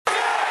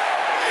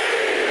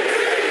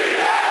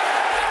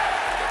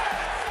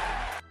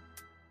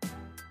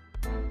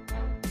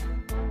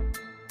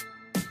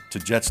To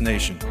Jets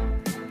Nation,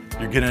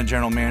 you're getting a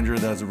general manager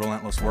that is a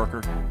relentless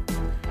worker,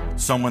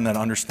 someone that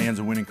understands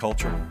a winning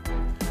culture,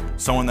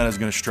 someone that is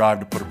going to strive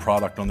to put a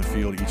product on the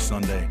field each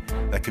Sunday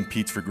that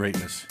competes for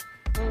greatness.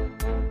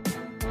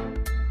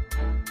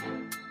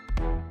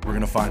 We're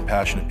going to find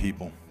passionate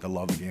people that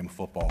love the game of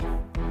football,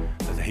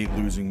 that they hate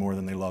losing more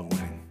than they love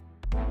winning.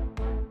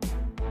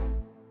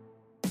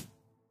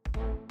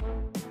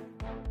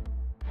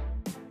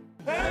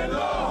 And the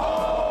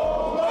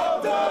home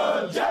of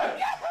the Jets!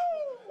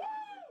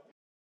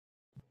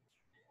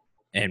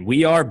 And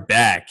we are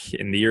back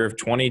in the year of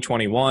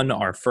 2021,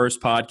 our first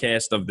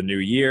podcast of the new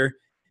year.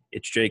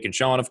 It's Jake and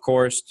Sean, of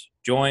course,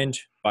 joined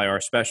by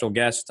our special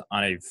guest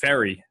on a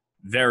very,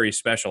 very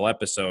special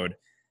episode.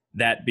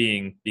 That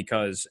being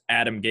because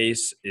Bye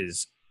Gase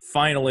is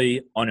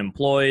finally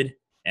unemployed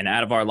and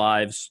out of our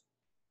lives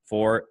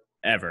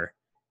forever.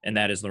 And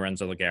that is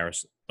Lorenzo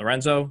Lagares.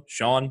 Lorenzo,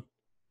 Sean,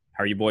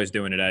 how are you boys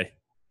doing today?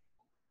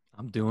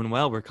 I'm doing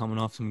well. We're coming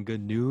off some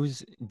good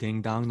news.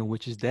 Ding dong, the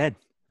witch is dead.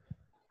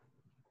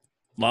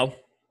 Lo?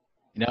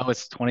 You know,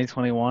 it's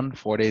 2021,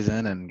 4 days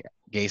in, and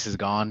Gase is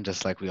gone,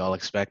 just like we all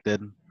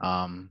expected.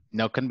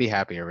 Couldn't be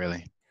happier,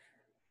 really.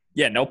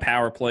 Yeah, no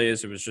power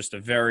plays. It was just a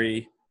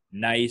very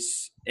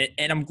nice –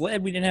 and I'm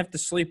glad we didn't have to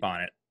sleep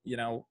on it. You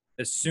know,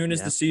 as soon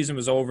as the season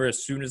was over,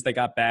 as soon as they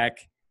got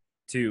back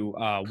to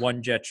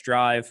one Jets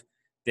drive,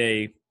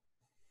 they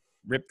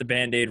ripped the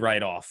Band-Aid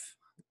right off.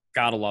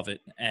 Gotta love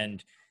it.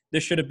 And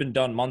this should have been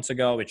done months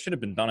ago. It should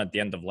have been done at the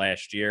end of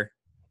last year.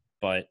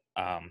 But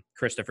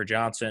Christopher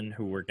Johnson,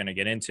 who we're going to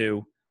get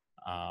into,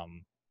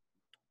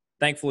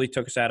 thankfully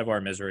took us out of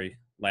our misery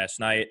last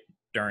night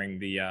during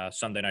the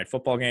Sunday night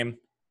football game.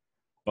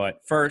 But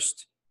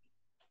first,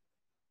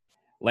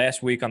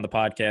 last week on the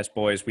podcast,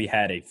 boys, we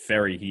had a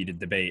very heated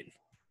debate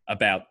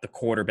about the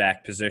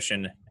quarterback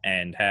position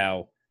and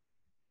how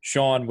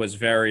Sean was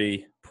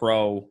very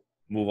pro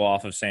move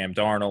off of Sam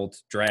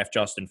Darnold, draft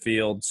Justin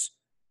Fields,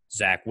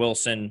 Zach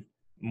Wilson,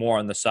 more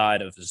on the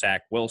side of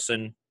Zach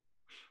Wilson.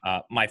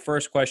 My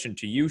first question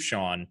to you,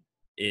 Sean,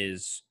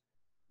 is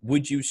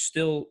would you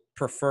still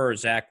prefer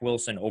Zach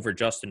Wilson over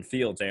Justin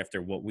Fields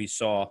after what we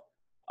saw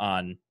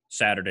on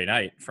Saturday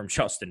night from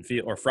Justin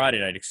Fields, or Friday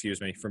night,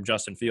 from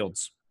Justin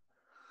Fields?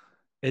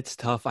 It's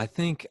tough.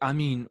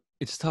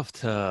 It's tough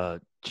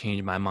to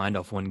change my mind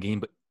off one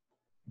game,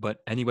 but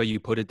any way you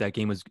put it, that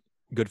game was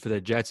good for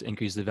the Jets,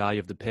 increased the value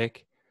of the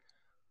pick.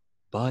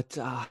 But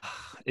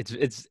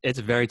it's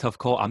a very tough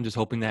call. I'm just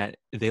hoping that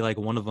they like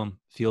one of them.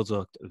 Fields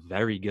looked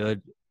very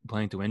good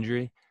playing through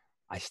injury.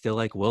 I still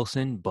like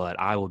Wilson, but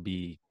I would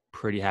be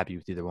pretty happy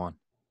with either one.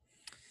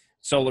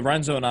 So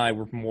Lorenzo and I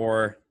were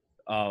more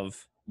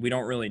of, we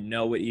don't really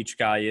know what each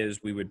guy is.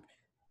 We would,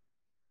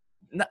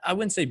 I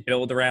wouldn't say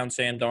build around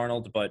Sam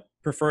Darnold, but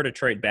prefer to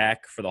trade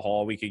back for the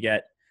haul we could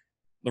get.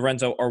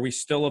 Lorenzo, are we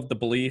still of the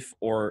belief,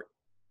 or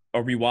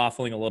are we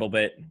waffling a little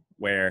bit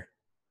where,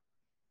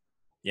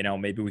 you know,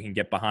 maybe we can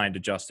get behind a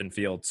Justin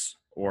Fields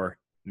or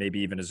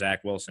maybe even a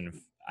Zach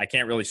Wilson? I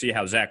can't really see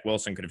how Zach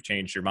Wilson could have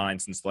changed your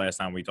mind since the last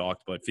time we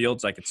talked, but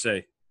Fields, I could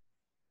see.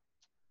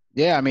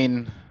 Yeah, I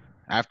mean,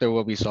 after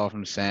what we saw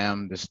from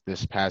Sam this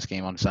past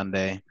game on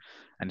Sunday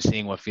and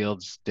seeing what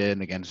Fields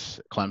did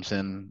against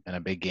Clemson in a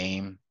big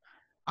game,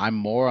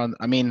 I'm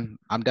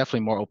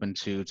definitely more open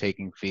to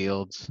taking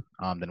Fields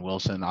than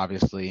Wilson,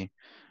 obviously.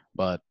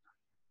 But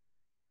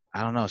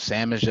I don't know.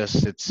 Sam is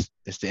just, it's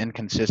the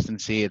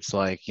inconsistency. It's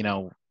like, you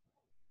know,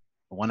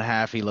 one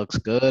half he looks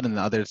good and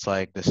the other it's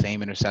like the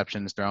same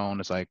interceptions thrown.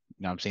 It's like,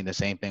 you know, I'm seeing the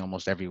same thing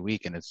almost every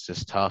week, and it's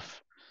just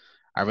tough.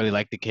 I really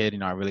like the kid. You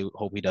know, I really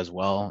hope he does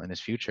well in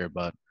his future,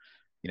 but,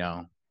 you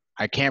know,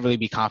 I can't really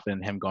be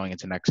confident in him going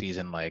into next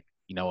season. Like,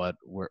 you know what,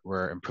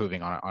 we're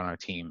improving on our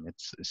team.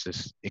 It's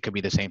just, it could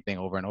be the same thing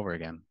over and over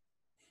again.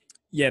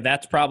 Yeah,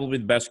 that's probably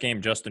the best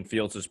game Justin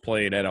Fields has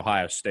played at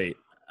Ohio State.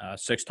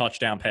 6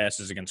 touchdown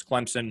passes against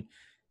Clemson,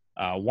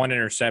 1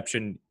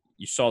 interception.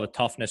 You saw the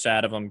toughness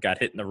out of him, got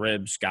hit in the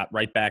ribs, got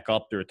right back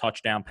up through a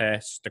touchdown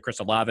pass to Chris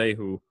Olave,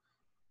 who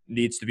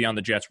needs to be on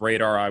the Jets'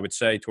 radar, I would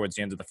say, towards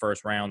the end of the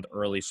first round,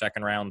 early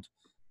second round.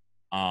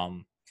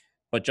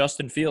 But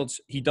Justin Fields,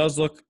 he does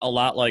look a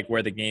lot like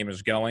where the game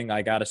is going,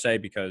 I got to say,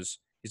 because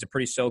he's a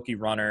pretty silky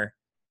runner.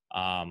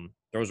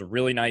 Throws a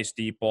really nice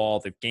deep ball.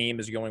 The game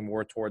is going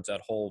more towards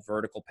that whole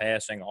vertical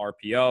passing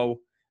RPO,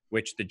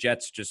 which the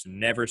Jets just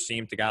never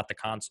seemed to have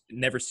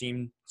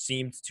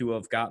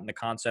gotten the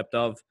concept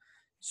of.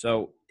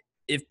 So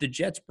if the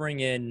Jets bring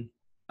in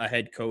a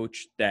head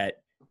coach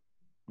that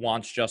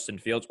wants Justin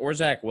Fields, or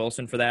Zach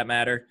Wilson for that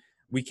matter,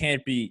 we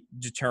can't be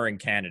deterring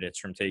candidates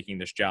from taking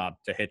this job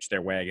to hitch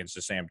their wagons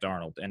to Sam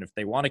Darnold. And if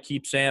they want to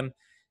keep Sam,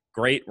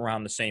 great, we're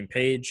on the same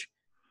page.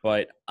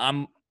 But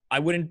I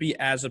wouldn't be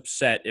as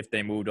upset if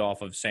they moved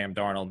off of Sam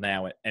Darnold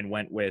now and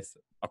went with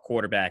a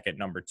quarterback at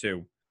number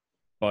 2.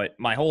 But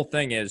my whole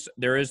thing is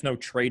there is no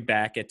trade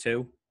back at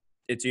 2.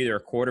 It's either a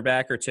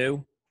quarterback or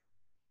 2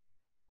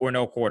 or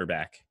no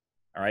quarterback.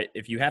 All right.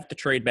 If you have to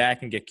trade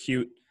back and get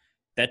cute,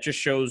 that just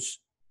shows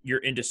your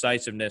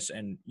indecisiveness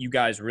and you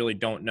guys really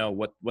don't know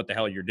what the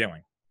hell you're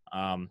doing.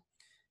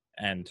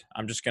 And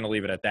I'm just going to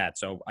leave it at that.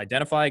 So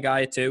identify a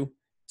guy at 2,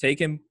 take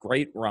him.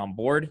 Great, we're on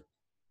board.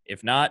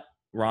 If not,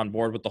 we're on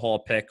board with the whole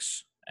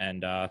picks.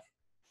 And I'm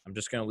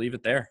just going to leave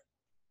it there.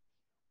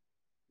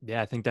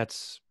 Yeah, I think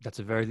that's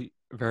a very,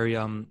 very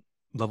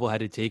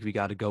level-headed take. We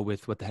got to go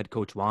with what the head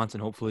coach wants,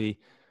 and hopefully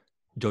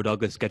Joe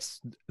Douglas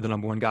gets the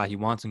number one guy he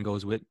wants and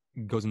goes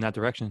in that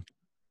direction.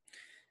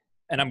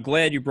 And I'm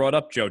glad you brought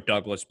up Joe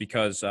Douglas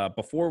because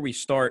before we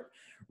start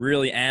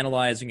really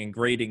analyzing and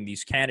grading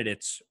these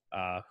candidates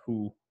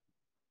who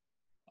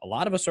a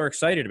lot of us are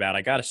excited about,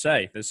 I got to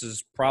say, this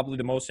is probably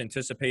the most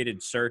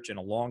anticipated search in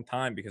a long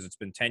time because it's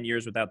been 10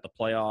 years without the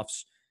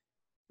playoffs,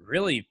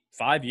 really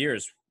 5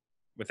 years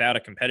without a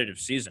competitive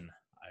season,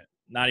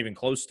 not even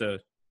close to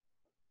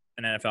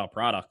an NFL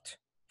product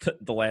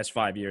the last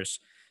 5 years.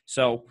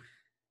 So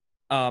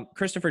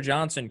Christopher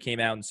Johnson came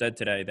out and said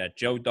today that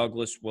Joe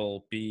Douglas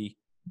will be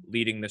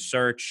leading the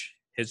search.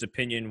 His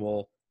opinion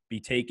will be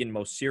taken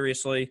most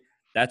seriously.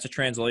 That's a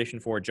translation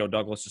for Joe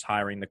Douglas is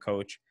hiring the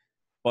coach.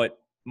 But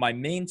my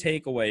main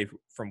takeaway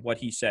from what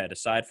he said,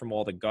 aside from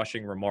all the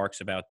gushing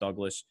remarks about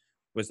Douglas,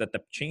 was that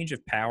the change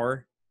of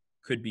power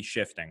could be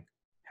shifting.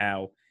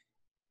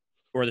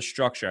 Or the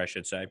structure, I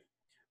should say,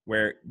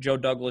 where Joe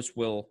Douglas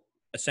will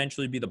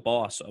essentially be the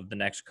boss of the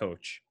next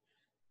coach.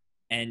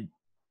 And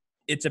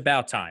it's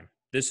about time.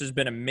 This has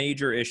been a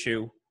major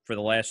issue for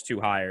the last 2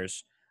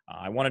 hires.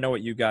 I want to know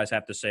what you guys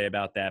have to say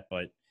about that,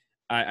 but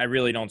I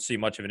really don't see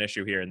much of an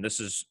issue here. And this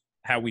is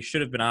how we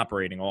should have been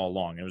operating all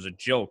along. It was a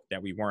joke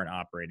that we weren't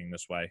operating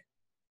this way.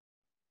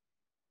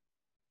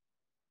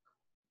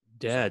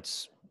 Yeah,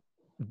 it's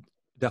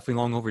definitely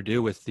long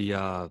overdue with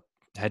the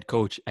head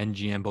coach and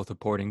GM both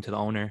reporting to the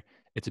owner.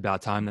 It's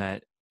about time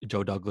that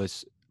Joe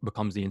Douglas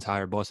becomes the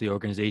entire boss of the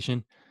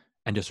organization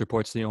and just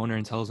reports to the owner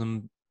and tells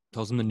him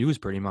the news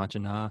pretty much.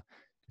 And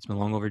it's been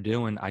long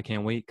overdue, and I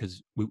can't wait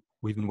because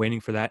we've been waiting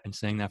for that and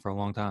saying that for a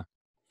long time.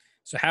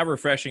 So how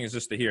refreshing is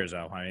this to hear,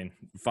 Zoe? I mean,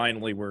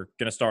 finally we're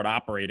going to start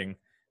operating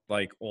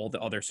like all the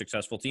other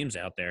successful teams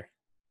out there.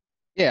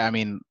 Yeah, I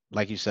mean,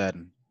 like you said,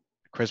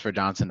 Christopher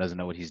Johnson doesn't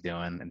know what he's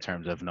doing in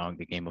terms of knowing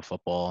the game of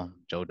football.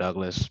 Joe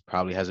Douglas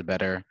probably has a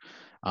better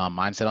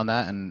mindset on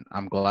that, and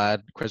I'm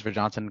glad Christopher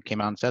Johnson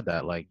came out and said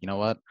that. Like, you know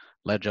what?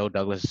 Let Joe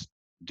Douglas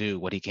do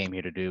what he came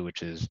here to do,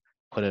 which is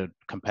put a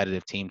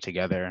competitive team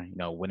together. You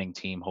know, winning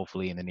team,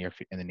 hopefully in the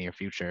near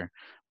future.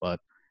 But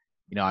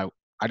you know,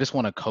 I just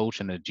want a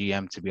coach and a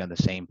GM to be on the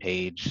same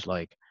page.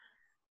 Like,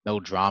 no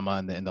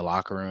drama in the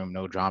locker room,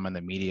 no drama in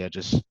the media.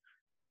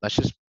 Let's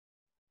just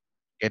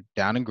get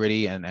down and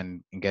gritty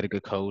and get a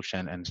good coach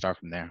and start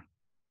from there.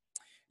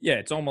 Yeah,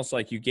 it's almost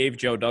like you gave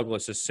Joe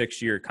Douglas a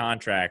 6-year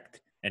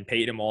contract and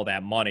paid him all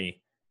that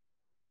money.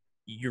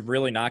 You're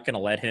really not going to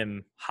let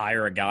him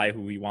hire a guy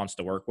who he wants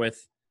to work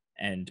with.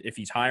 And if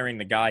he's hiring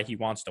the guy he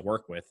wants to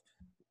work with,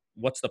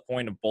 what's the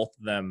point of both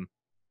of them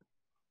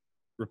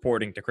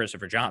reporting to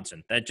Christopher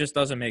Johnson? That just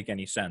doesn't make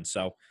any sense.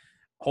 So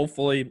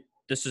hopefully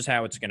this is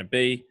how it's going to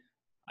be.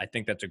 I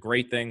think that's a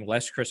great thing.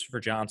 Less Christopher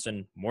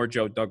Johnson, more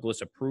Joe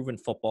Douglas, a proven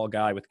football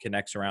guy with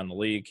connects around the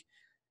league.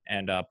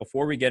 And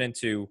before we get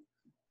into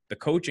the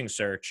coaching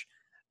search,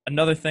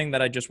 another thing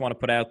that I just want to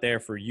put out there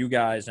for you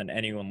guys and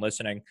anyone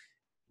listening,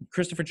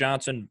 Christopher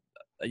Johnson,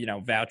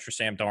 vouched for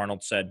Sam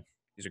Darnold, said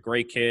he's a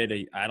great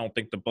kid. I don't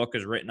think the book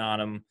is written on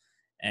him.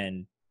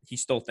 And he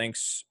still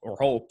thinks or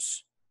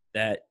hopes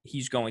that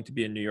he's going to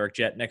be a New York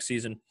Jet next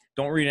season.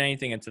 Don't read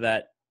anything into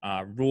that.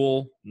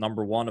 Rule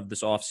number 1 of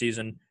this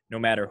offseason, no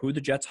matter who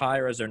the Jets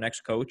hire as their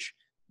next coach,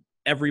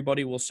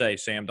 everybody will say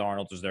Sam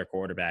Darnold is their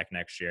quarterback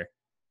next year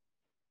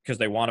because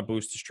they want to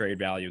boost his trade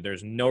value.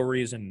 There's no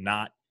reason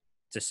not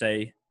to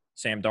say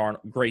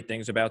great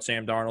things about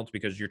Sam Darnold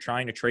because you're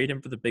trying to trade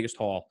him for the biggest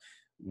haul.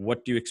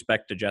 What do you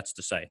expect the Jets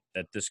to say?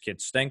 That this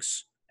kid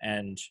stinks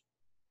and,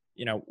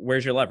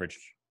 where's your leverage?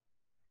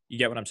 You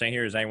get what I'm saying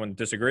here? Does anyone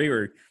disagree,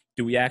 or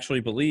do we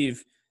actually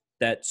believe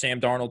that Sam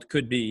Darnold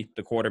could be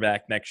the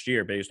quarterback next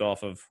year based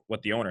off of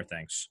what the owner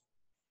thinks?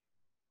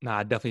 Nah,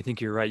 I definitely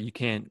think you're right. You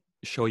can't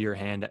show your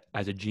hand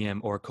as a GM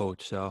or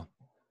coach, so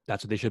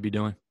that's what they should be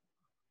doing.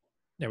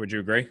 Yeah, would you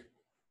agree?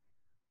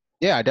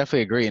 Yeah, I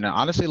definitely agree. And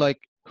honestly, like,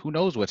 who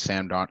knows what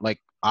Sam Darnold, like,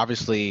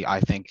 obviously,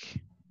 I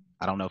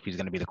don't know if he's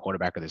going to be the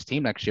quarterback of this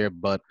team next year,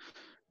 but,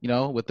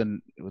 with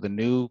a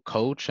new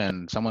coach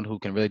and someone who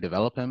can really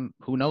develop him,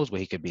 who knows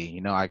what he could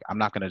be. I'm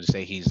not going to just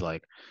say he's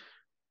like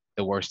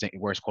the worst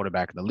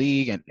quarterback in the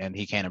league and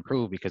he can't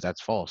improve, because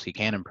that's false. He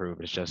can improve.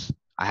 It's just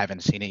I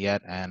haven't seen it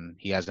yet, and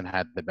he hasn't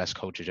had the best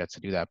coaches yet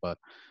to do that. But,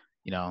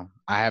 I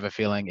have a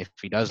feeling if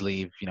he does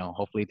leave,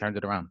 hopefully he turns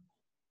it around.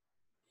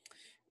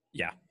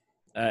 Yeah.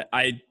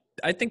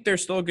 I think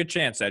there's still a good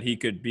chance that he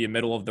could be a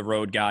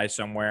middle-of-the-road guy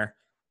somewhere.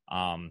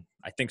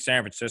 I think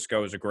San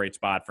Francisco is a great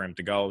spot for him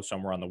to go,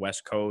 somewhere on the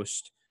West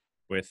Coast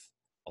with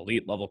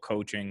elite-level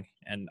coaching.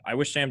 And I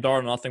wish Sam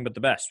Darnold nothing but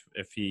the best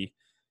if he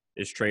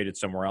is traded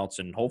somewhere else.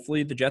 And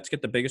hopefully the Jets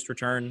get the biggest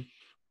return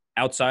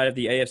outside of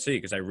the AFC,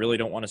 because I really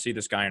don't want to see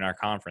this guy in our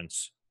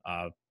conference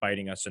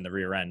biting us in the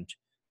rear end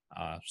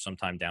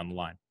sometime down the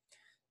line.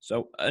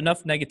 So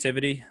enough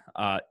negativity.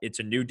 It's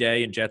a new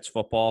day in Jets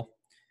football.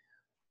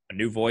 A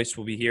new voice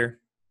will be here.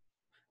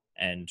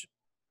 And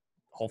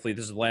hopefully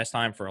this is the last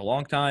time for a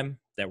long time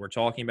that we're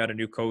talking about a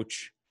new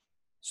coach.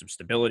 Some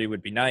stability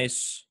would be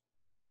nice.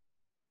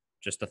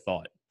 Just a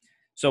thought.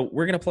 So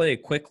we're going to play a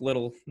quick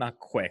little, not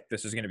quick,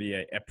 this is going to be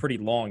a pretty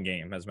long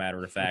game, as a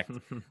matter of fact.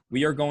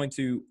 We are going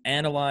to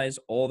analyze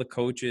all the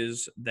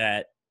coaches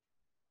that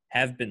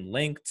have been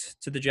linked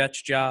to the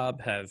Jets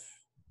job,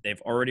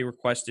 they've already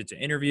requested to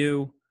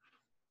interview.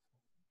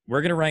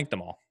 We're going to rank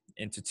them all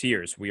into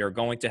tiers. We are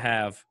going to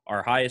have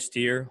our highest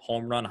tier,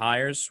 home run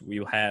hires. We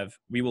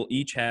will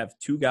each have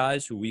two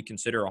guys who we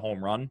consider a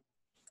home run.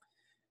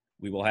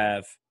 We'll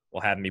have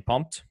me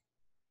pumped.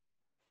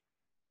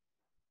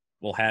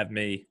 We'll have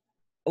me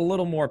a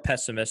little more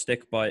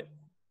pessimistic, but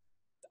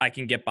I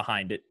can get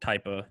behind it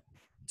type of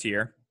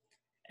tier.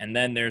 And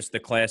then there's the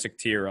classic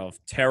tier of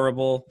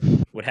terrible,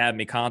 would have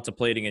me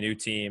contemplating a new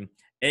team,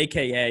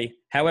 a.k.a.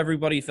 how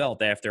everybody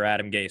felt after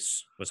Adam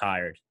Gase was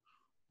hired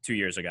 2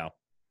 years ago.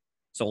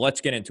 So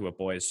let's get into it,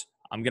 boys.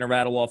 I'm going to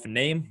rattle off a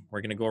name.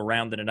 We're going to go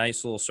around in a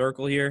nice little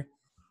circle here.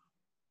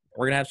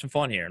 We're going to have some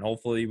fun here, and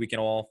hopefully we can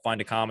all find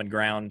a common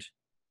ground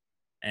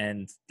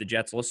and the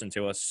Jets listen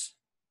to us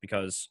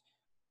because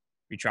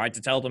we tried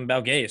to tell them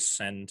about Gase,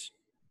 and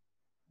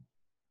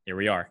here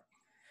we are.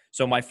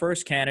 So my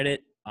first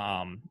candidate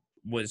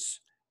was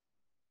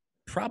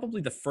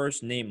probably the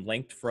first name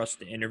linked for us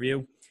to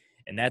interview,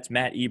 and that's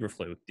Matt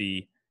Eberflus,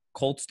 the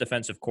Colts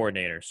defensive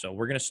coordinator. So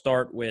we're going to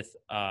start with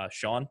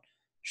Sean.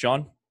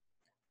 Sean,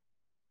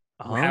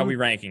 how are we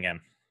ranking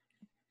him?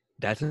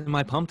 That's in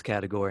my pumped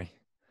category.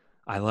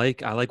 I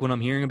like what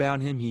I'm hearing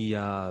about him. He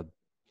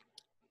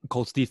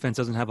Colts defense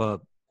doesn't have a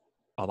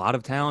lot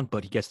of talent,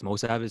 but he gets the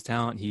most out of his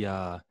talent. He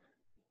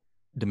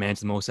demands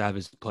the most out of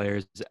his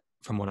players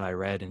from what I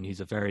read, and he's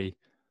a very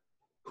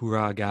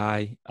hoorah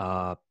guy,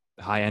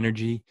 high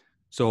energy.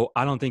 So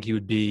I don't think it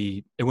wouldn't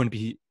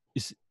be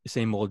the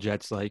same old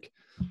Jets like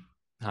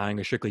hiring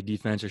a strictly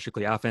defense or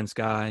strictly offense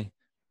guy.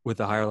 With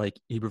a hire like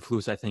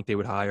Eberflus, I think they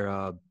would hire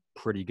a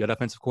pretty good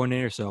offensive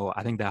coordinator. So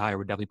I think that hire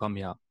would definitely pump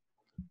me up.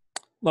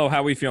 Lo,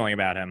 how are we feeling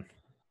about him?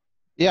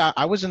 Yeah,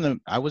 I was in the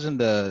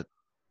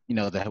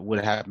that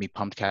would have me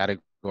pumped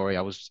category.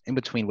 I was in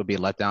between would be a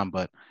letdown,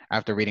 but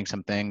after reading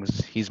some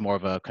things, he's more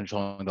of a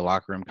controlling the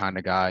locker room kind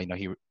of guy.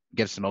 He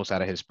gets the most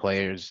out of his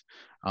players.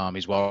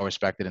 He's well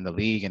respected in the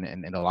league and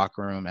in the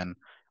locker room. And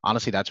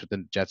honestly, that's what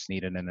the Jets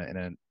needed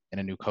in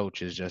a new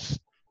coach, is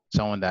just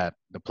someone that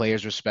the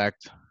players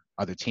respect,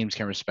 other teams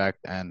can respect,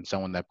 and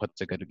someone that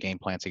puts a good game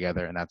plan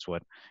together. And that's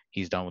what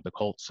he's done with the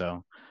Colts.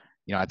 So,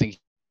 I think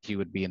he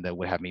would be in the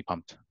would have me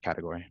pumped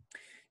category.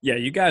 Yeah,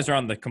 you guys are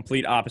on the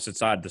complete opposite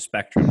side of the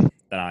spectrum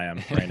than I am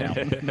right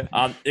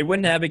now. It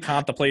wouldn't have me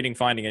contemplating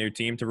finding a new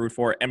team to root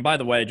for. And by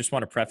the way, I just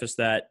want to preface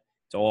that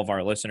to all of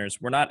our listeners.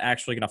 We're not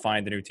actually going to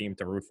find a new team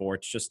to root for.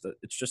 It's just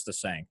a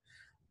saying.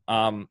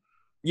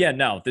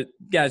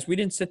 Guys, we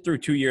didn't sit through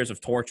 2 years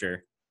of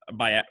torture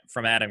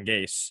from Adam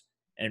Gase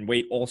and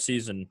wait all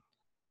season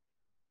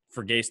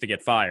for Gase to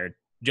get fired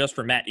just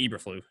for Matt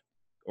Eberflus,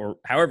 or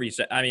however you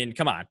say. I mean,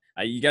 come on.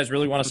 You guys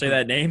really want to say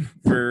that name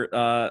for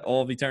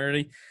all of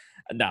eternity?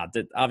 No,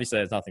 obviously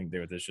that has nothing to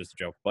do with this. It's just a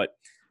joke. But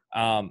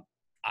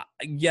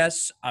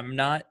yes, I'm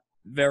not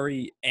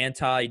very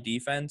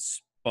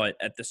anti-defense, but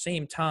at the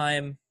same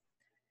time,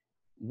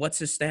 what's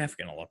his staff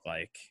going to look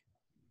like?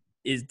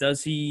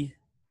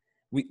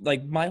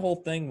 My whole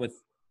thing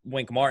with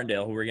Wink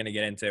Martindale, who we're going to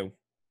get into,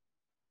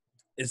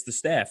 is the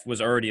staff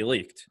was already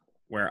leaked,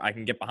 where I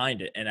can get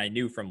behind it. And I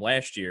knew from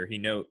last year,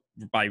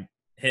 by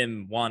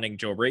him wanting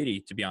Joe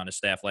Brady to be on his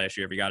staff last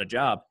year if he got a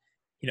job,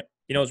 he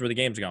knows where the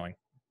game's going.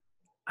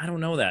 I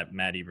don't know that,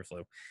 Matt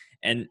Eberflus.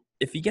 And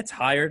if he gets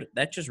hired,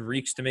 that just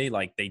reeks to me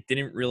like they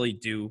didn't really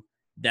do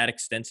that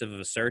extensive of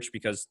a search,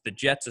 because the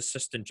Jets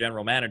assistant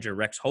general manager,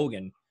 Rex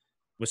Hogan,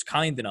 was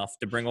kind enough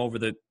to bring over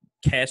the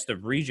cast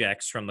of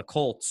rejects from the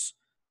Colts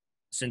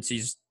since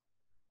he's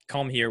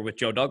come here with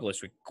Joe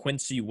Douglas, with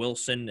Quincy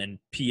Wilson and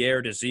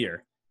Pierre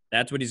Desir.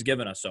 That's what he's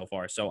given us so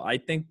far. So I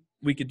think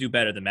we could do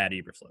better than Matt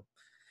Eberflus.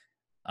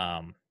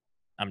 I'm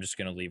just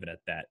going to leave it at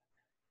that.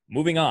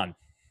 Moving on.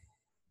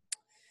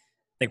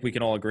 I think we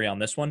can all agree on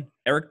this one.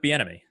 Eric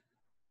Bieniemy.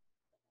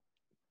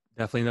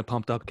 Definitely in the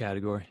pumped up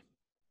category.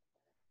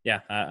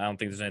 Yeah, I don't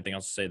think there's anything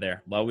else to say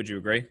there. Lo, would you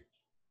agree?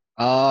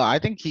 I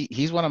think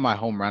he's one of my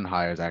home run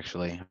hires,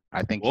 actually.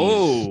 I think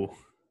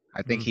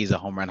he's a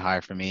home run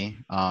hire for me.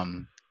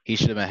 He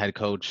should have been head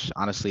coach,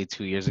 honestly,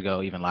 2 years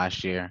ago, even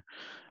last year.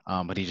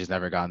 But he just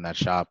never gotten that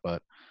shot.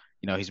 But,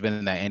 he's been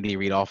in that Andy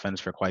Reid offense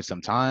for quite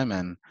some time.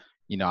 And,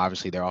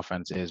 obviously their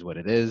offense is what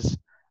it is.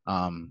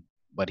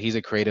 But he's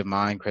a creative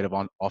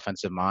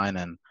offensive mind.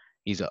 And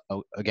he's,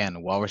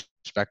 again,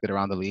 well-respected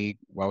around the league,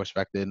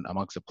 well-respected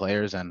amongst the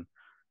players. And,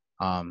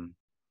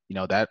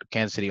 that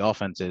Kansas City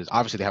offense is –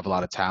 obviously they have a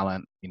lot of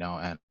talent,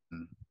 and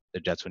the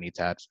Jets would need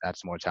to add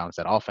some more talent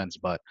to that offense.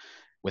 But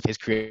with his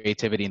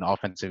creativity in the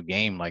offensive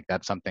game, like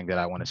that's something that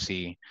I want to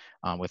see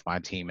with my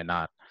team, and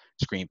not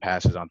screen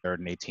passes on 3rd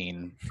and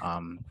 18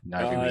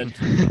 every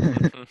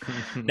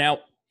week. Now,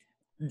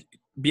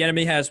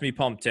 Bieniemy has me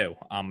pumped too.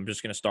 I'm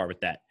just going to start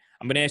with that.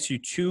 I'm going to ask you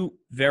two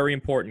very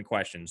important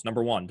questions.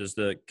 Number one, does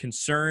the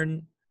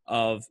concern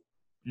of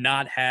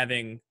not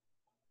having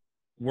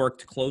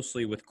worked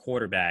closely with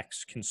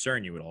quarterbacks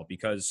concern you at all?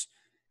 Because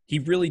he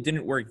really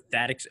didn't work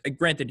that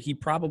granted, he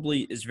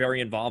probably is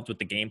very involved with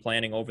the game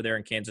planning over there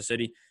in Kansas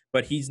City,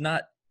 but he's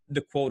not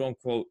the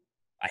quote-unquote,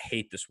 I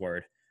hate this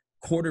word,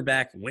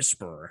 quarterback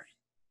whisperer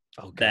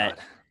that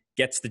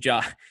gets the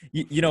job.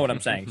 You know what I'm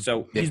saying?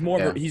 So he's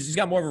he's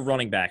got more of a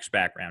running backs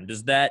background.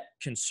 Does that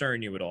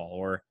concern you at all,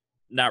 or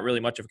not really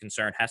much of a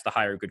concern? Has to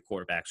hire a good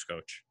quarterbacks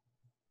coach.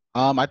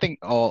 I think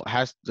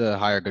has to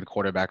hire a good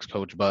quarterbacks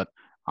coach, but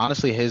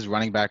honestly, his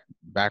running back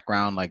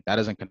background, like, that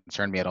doesn't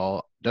concern me at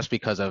all. Just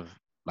because of,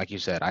 like you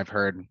said, I've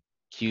heard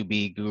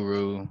QB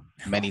guru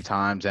many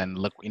times, and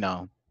look, we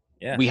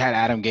had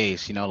Adam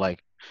Gase.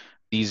 Like,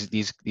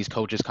 these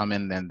coaches come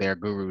in and they're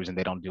gurus and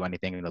they don't do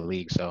anything in the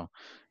league. So,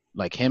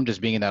 like, him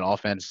just being in that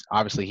offense,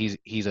 obviously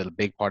he's a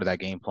big part of that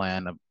game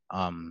plan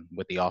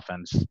with the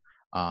offense.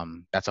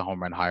 That's a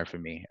home run hire for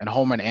me, and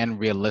home run and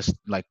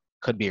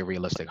could be a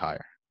realistic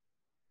hire.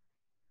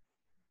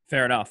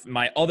 Fair enough.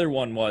 My other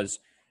one was,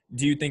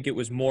 do you think it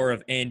was more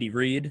of Andy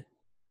Reid,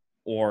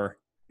 or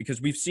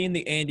because we've seen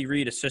the Andy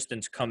Reid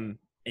assistants come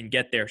and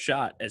get their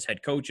shot as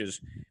head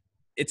coaches,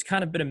 it's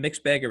kind of been a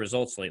mixed bag of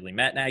results lately.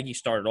 Matt Nagy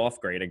started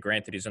off great, and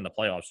granted he's in the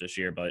playoffs this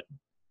year, but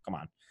come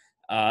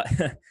on.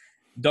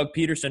 Doug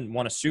Peterson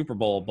won a Super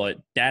Bowl,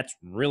 but that's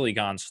really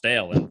gone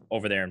stale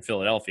over there in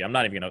Philadelphia. I'm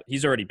not even going to –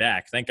 he's already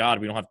back. Thank God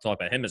we don't have to talk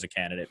about him as a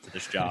candidate for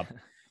this job.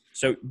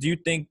 So do you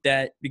think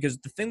that – because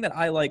the thing that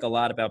I like a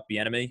lot about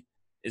Bieniemy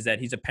is that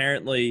he's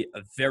apparently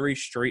a very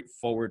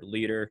straightforward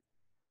leader.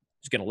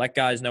 He's going to let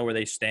guys know where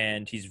they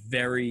stand. He's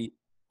very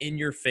in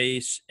your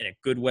face in a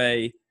good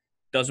way,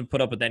 doesn't put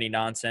up with any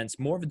nonsense,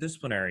 more of a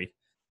disciplinary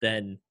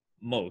than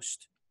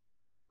most,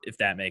 if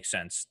that makes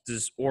sense.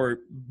 Or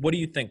what do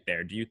you think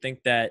there? Do you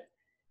think that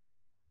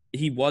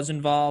he was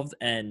involved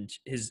and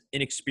his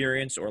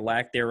inexperience or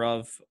lack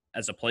thereof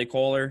as a play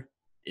caller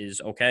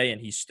is okay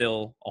and he's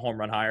still a home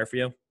run hire for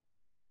you?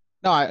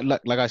 No,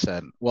 like I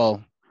said,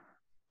 well,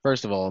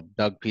 first of all,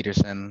 Doug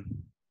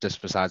Peterson,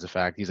 just besides the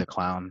fact he's a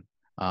clown.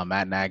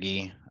 Matt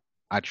Nagy,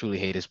 I truly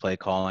hate his play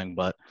calling,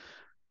 but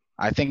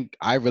I think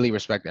I really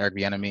respect Eric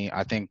Bieniemy.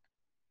 I think,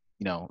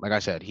 like I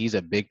said, he's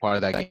a big part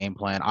of that game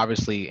plan.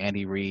 Obviously,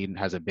 Andy Reid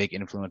has a big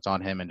influence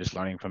on him, and just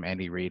learning from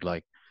Andy Reid,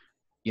 like,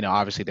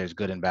 obviously there's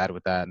good and bad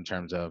with that in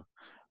terms of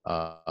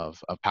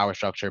power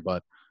structure,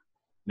 but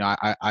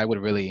I would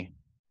really,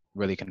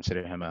 really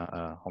consider him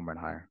a home run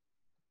hire.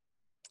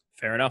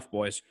 Fair enough,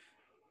 boys.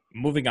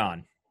 Moving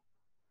on.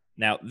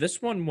 Now,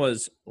 this one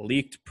was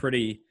leaked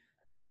pretty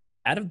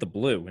out of the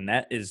blue, and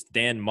that is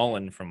Dan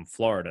Mullen from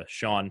Florida.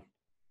 Sean,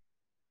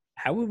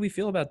 how would we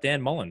feel about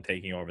Dan Mullen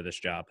taking over this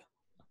job?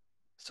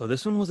 So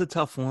this one was a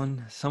tough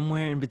one,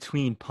 somewhere in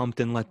between pumped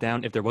and let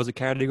down. If there was a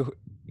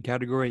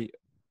category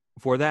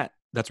for that,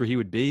 that's where he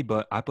would be,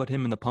 but I put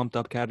him in the pumped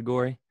up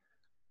category.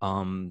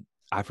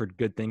 I've heard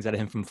good things out of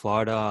him from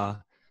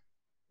Florida.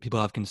 People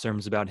have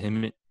concerns about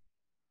him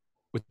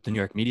with the New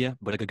York media,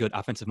 but like a good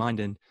offensive mind.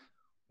 And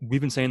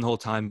we've been saying the whole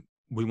time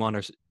we want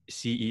our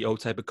CEO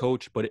type of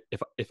coach, but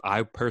if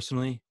I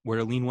personally were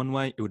to lean one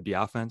way, it would be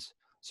offense.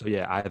 So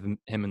yeah, I have him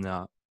in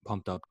the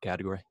pumped up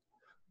category.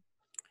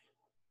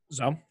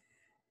 So?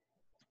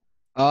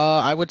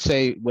 I would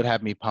say would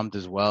have me pumped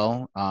as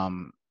well.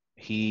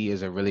 He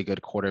is a really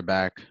good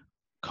quarterback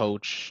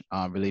coach,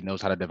 really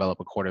knows how to develop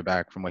a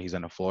quarterback from what he's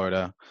done in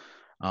Florida.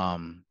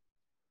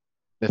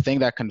 The thing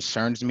that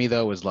concerns me,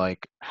 though, is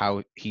like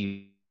how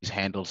he's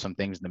handled some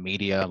things in the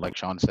media, like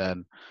Sean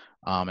said,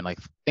 and like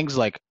things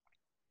like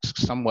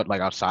somewhat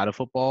like outside of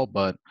football.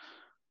 But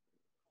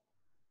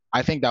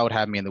I think that would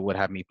have me in the would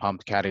have me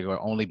pumped category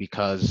only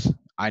because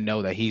I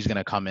know that he's going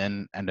to come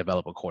in and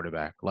develop a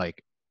quarterback.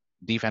 Like,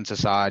 defensive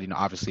side,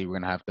 obviously we're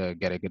going to have to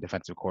get a good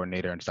defensive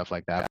coordinator and stuff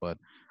like that. But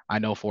I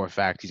know for a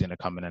fact he's going to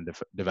come in and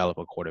develop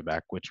a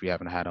quarterback, which we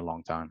haven't had in a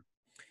long time.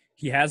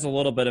 He has a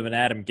little bit of an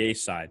Adam Gase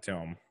side to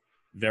him.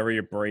 Very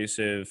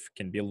abrasive,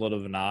 can be a little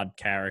of an odd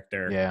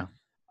character. Yeah.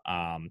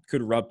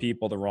 Could rub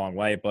people the wrong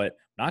way, but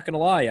not going to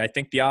lie, I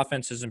think the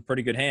offense is in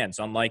pretty good hands.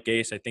 Unlike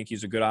Gase, I think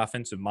he's a good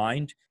offensive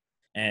mind,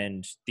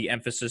 and the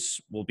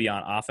emphasis will be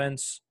on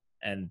offense.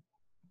 And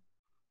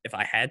if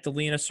I had to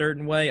lean a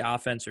certain way,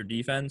 offense or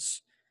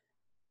defense,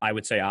 I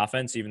would say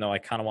offense, even though I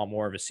kind of want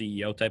more of a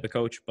CEO type of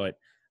coach. But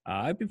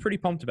I'd be pretty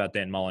pumped about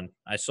Dan Mullen.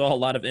 I saw a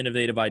lot of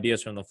innovative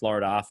ideas from the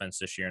Florida offense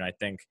this year, and I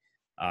think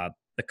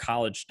the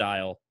college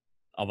style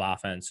of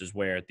offense is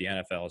where the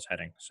NFL is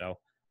heading. So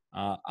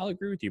I'll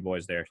agree with you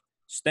boys there.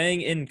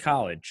 Staying in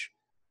college,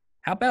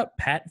 how about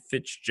Pat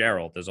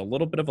Fitzgerald? There's a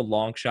little bit of a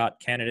long shot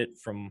candidate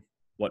from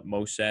what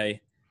most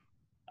say.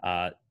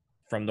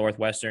 From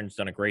Northwestern's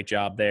done a great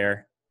job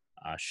there.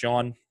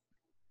 Sean,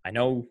 I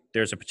know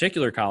there's a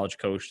particular college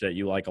coach that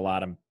you like a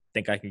lot. I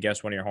think I can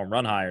guess one of your home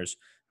run hires.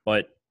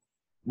 But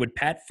would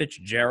Pat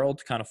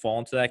Fitzgerald kind of fall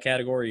into that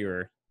category,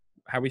 or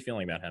How are we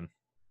feeling about him?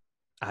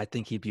 I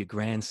think he'd be a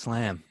grand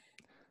slam.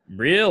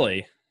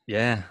 Really?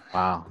 Yeah.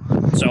 Wow.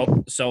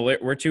 So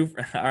we're too.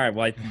 All right.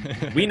 Well,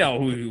 we know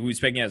who's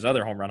picking as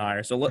other home run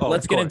hire. So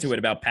let's of get into course. it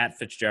about Pat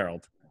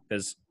Fitzgerald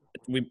because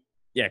we.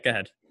 Yeah, go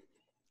ahead.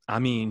 I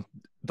mean,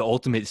 the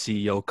ultimate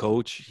CEO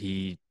coach.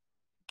 He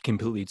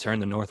completely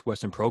turned the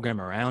Northwestern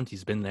program around.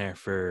 He's been there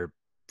for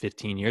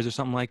 15 years or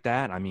something like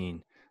that. I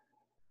mean,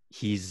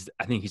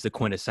 I think he's the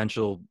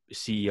quintessential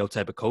CEO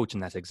type of coach,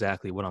 and that's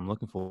exactly what I'm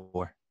looking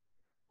for.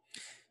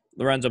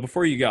 Lorenzo,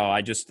 before you go,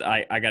 I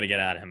got to get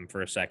at him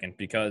for a second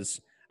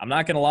because I'm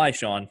not going to lie,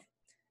 Sean.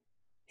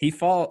 He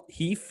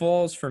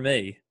falls for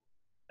me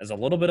as a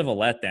little bit of a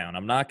letdown.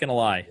 I'm not going to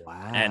lie.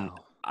 Wow. And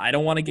I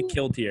don't want to get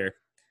killed here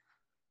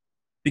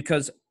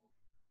because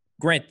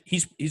Grant,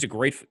 he's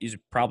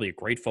probably a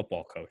great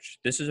football coach.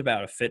 This is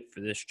about a fit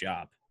for this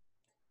job.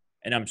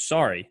 And I'm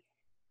sorry,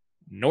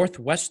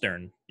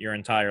 Northwestern your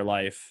entire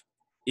life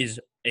is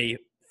a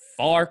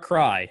far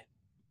cry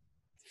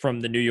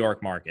from the New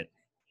York market.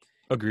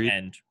 Agreed.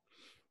 And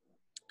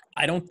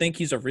I don't think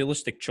he's a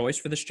realistic choice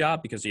for this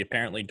job because he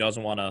apparently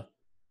doesn't want to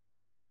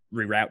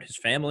reroute his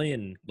family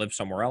and live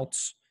somewhere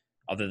else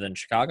other than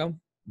Chicago.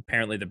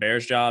 Apparently the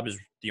Bears job is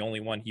the only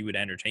one he would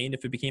entertain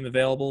if it became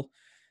available.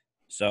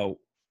 So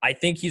I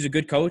think he's a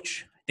good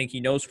coach. I think he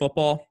knows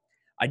football.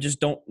 I just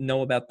don't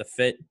know about the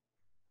fit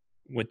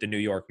with the New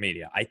York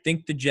media. I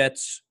think the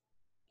Jets,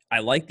 I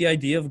like the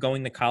idea of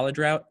going the college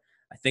route.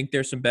 I think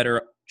there's some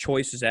better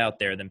choices out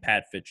there than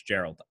Pat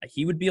Fitzgerald.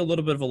 He would be a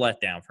little bit of a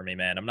letdown for me,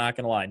 man. I'm not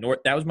going to lie.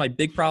 That was my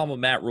big problem with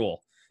Matt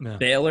Rule. Yeah.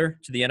 Baylor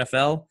to the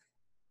NFL,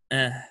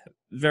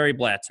 very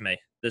blat to me.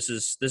 This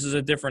is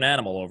a different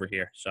animal over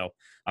here. So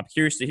I'm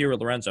curious to hear what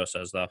Lorenzo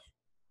says, though.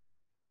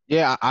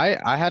 Yeah,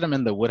 I had him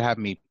in the would have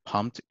me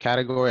pumped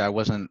category.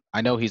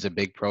 I know he's a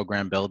big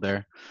program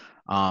builder.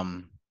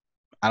 I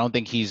don't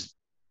think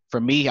for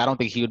me, I don't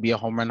think he would be a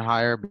home run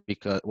hire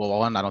because, well,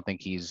 one, I don't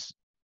think he's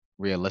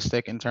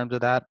realistic in terms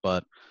of that,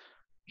 but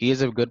he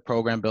is a good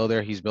program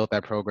builder. He's built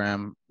that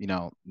program.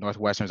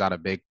 Northwestern's not a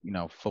big,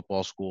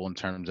 football school in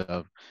terms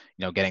of,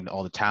 getting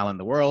all the talent in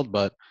the world,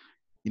 but,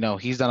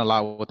 he's done a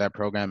lot with that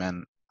program,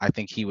 and I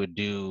think he would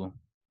do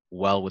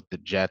well with the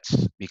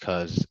Jets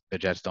because the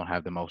Jets don't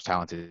have the most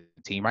talented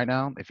team right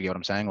now, if you get what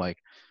I'm saying. Like,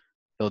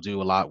 he'll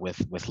do a lot with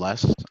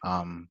less,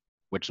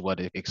 which is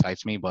what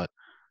excites me, but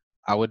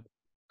I would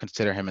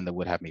consider him in the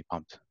would have me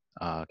pumped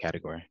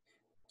category.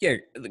 Yeah,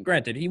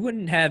 granted, he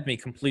wouldn't have me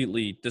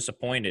completely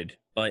disappointed,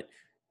 but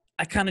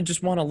I kind of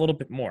just want a little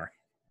bit more.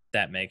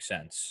 That makes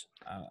sense.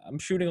 I'm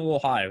shooting a little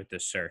high with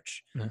this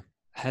search. Yeah.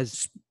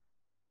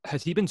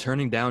 Has he been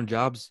turning down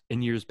jobs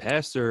in years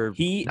past, or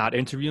not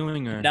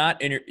interviewing? Or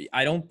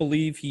I don't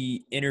believe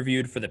he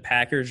interviewed for the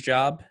Packers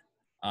job,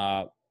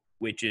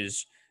 which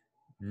is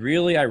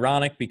really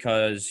ironic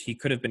because he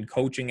could have been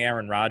coaching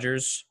Aaron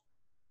Rodgers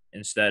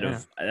instead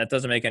of – that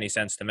doesn't make any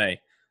sense to me.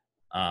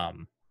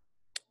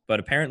 But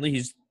apparently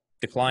he's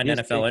declined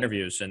NFL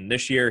interviews, and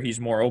this year he's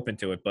more open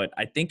to it. But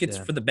I think it's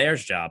for the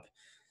Bears job.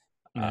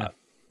 But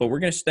we're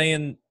going to stay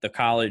in the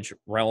college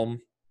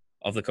realm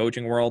of the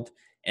coaching world,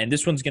 and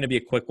this one's going to be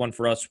a quick one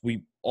for us.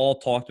 We all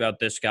talked about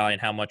this guy and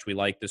how much we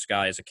like this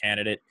guy as a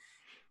candidate.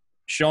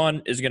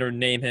 Sean is going to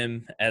name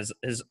him as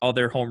his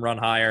other home run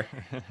hire,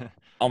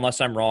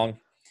 unless I'm wrong,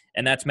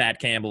 and that's Matt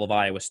Campbell of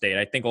Iowa State.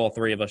 I think all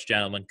three of us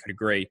gentlemen could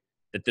agree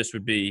that this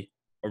would be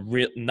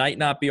might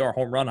not be our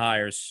home run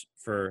hires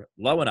for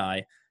Lowe and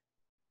I,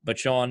 but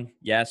Sean,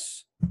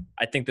 yes,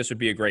 I think this would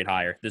be a great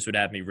hire. This would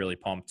have me really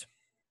pumped.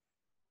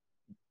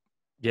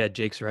 Yeah,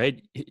 Jake's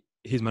right.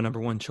 He's my number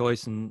one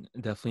choice and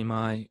definitely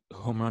my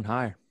home run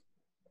hire.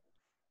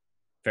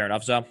 Fair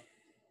enough, Zoe.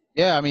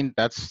 Yeah, I mean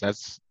that's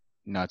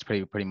it's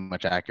pretty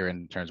much accurate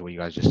in terms of what you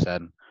guys just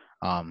said.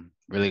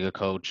 Really good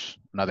coach,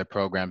 another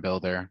program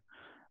builder.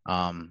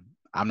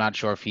 I'm not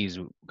sure if he's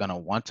gonna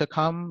want to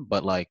come,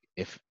 but like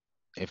if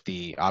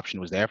the option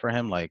was there for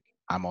him, like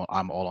I'm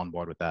all on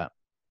board with that.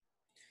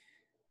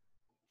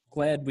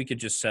 Glad we could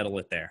just settle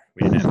it there.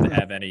 We didn't have to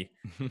have any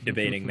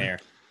debating there.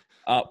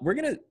 We're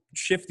going to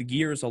shift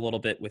gears a little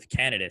bit with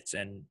candidates,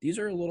 and these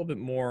are a little bit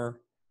more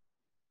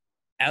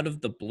out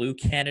of the blue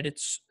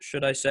candidates,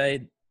 should I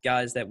say,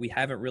 guys that we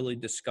haven't really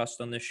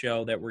discussed on this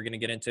show that we're going to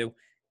get into.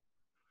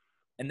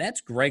 And that's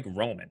Greg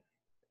Roman,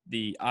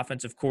 the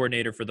offensive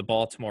coordinator for the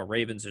Baltimore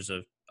Ravens. There's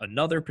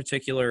another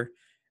particular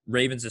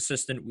Ravens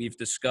assistant we've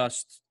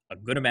discussed a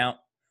good amount,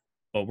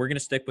 but we're going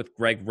to stick with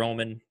Greg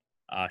Roman.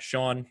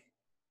 Sean,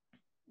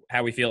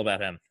 how we feel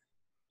about him?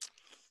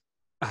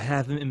 I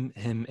have him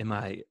in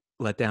my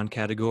letdown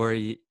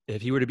category.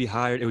 If he were to be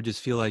hired, it would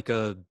just feel like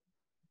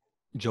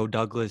Joe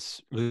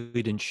Douglas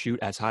really didn't shoot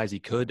as high as he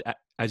could.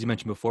 As you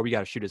mentioned before, we got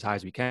to shoot as high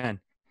as we can.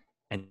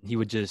 And he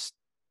would just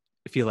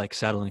feel like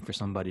settling for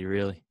somebody,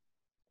 really.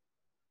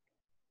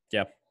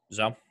 Yeah.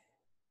 Zoe?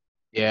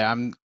 Yeah,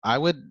 I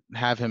would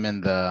have him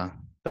in the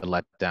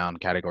letdown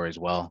category as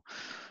well.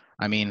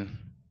 I mean,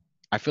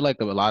 I feel like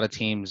a lot of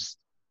teams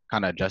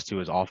kind of adjust to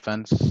his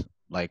offense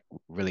like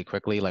really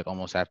quickly, like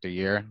almost after a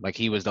year. Like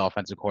he was the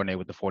offensive coordinator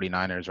with the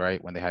 49ers,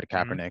 right, when they had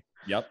Kaepernick.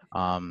 Yep.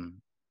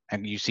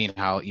 And you've seen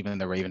how even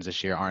the Ravens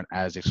this year aren't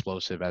as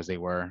explosive as they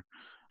were,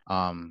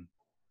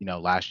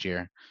 last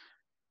year.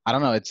 I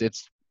don't know.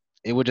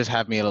 It would just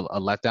have me a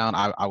letdown.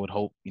 I would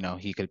hope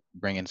he could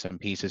bring in some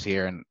pieces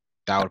here, and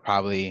they would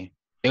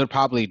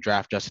probably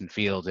draft Justin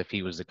Fields if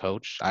he was the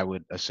coach. I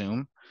would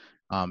assume,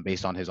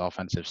 based on his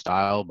offensive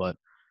style. But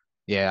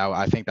yeah,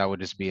 I think that would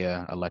just be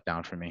a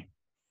letdown for me.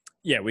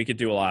 Yeah, we could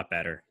do a lot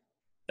better.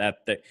 That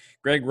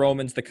Greg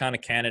Roman's the kind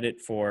of candidate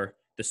for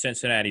the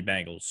Cincinnati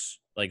Bengals,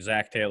 like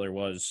Zach Taylor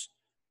was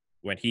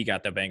when he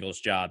got the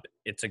Bengals job.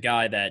 It's a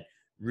guy that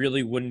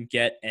really wouldn't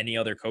get any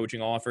other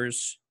coaching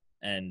offers.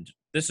 And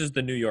this is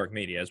the New York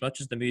media. As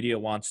much as the media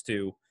wants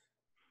to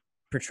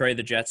portray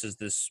the Jets as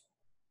this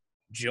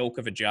joke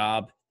of a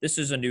job, this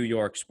is a New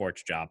York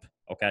sports job,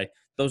 okay?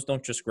 Those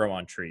don't just grow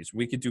on trees.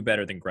 We could do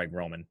better than Greg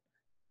Roman.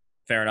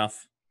 Fair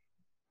enough?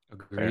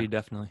 Agree,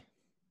 definitely.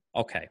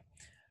 Okay.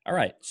 All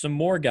right. Some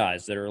more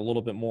guys that are a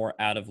little bit more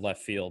out of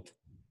left field.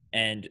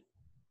 And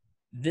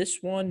this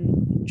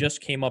one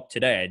just came up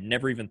today. I'd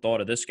never even thought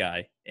of this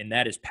guy, and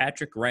that is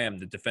Patrick Graham,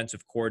 the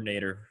defensive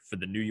coordinator for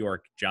the New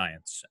York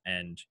Giants.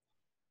 And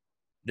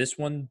this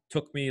one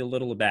took me a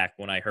little aback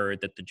when I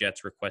heard that the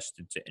Jets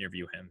requested to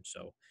interview him.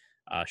 So,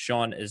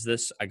 Sean, is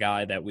this a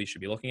guy that we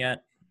should be looking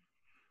at?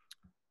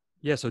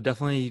 Yeah, so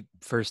definitely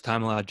first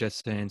time a lot of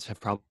Jets fans have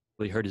probably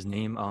heard his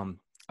name.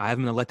 I have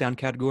him in the letdown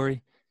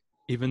category,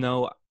 even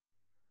though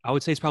I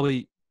would say it's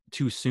probably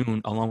too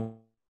soon along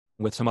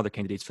with some other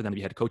candidates for them to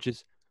be head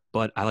coaches.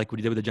 But I like what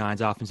he did with the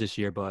Giants offense this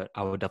year, but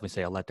I would definitely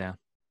say a letdown.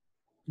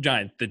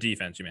 The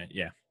defense, you meant,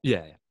 yeah.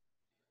 Yeah.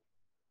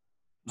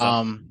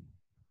 So,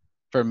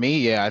 for me,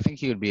 yeah, I think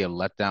he would be a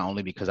letdown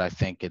only because I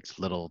think it's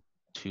a little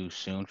too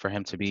soon for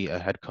him to be a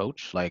head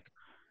coach. Like,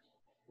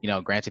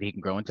 granted he can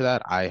grow into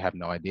that. I have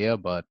no idea,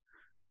 but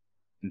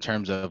in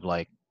terms of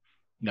like,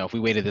 if we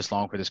waited this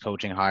long for this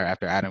coaching hire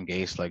after Adam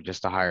Gase, like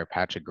just to hire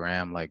Patrick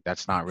Graham, like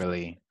that's not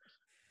really,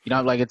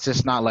 like it's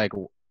just not like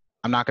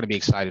I'm not going to be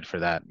excited for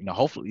that.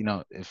 Hopefully,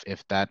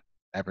 if that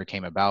ever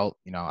came about,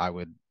 I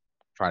would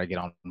try to get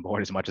on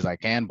board as much as I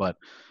can, but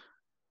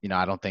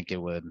I don't think it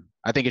would.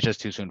 I think it's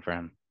just too soon for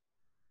him.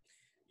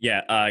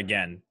 yeah,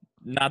 again,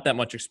 not that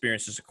much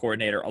experience as a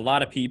coordinator. A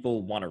lot of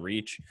people want to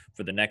reach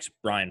for the next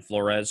Brian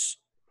Flores,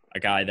 a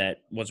guy that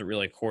wasn't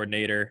really a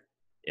coordinator,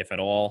 if at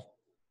all,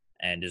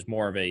 and is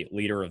more of a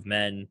leader of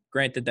men.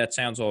 Granted, that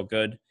sounds all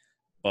good,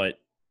 but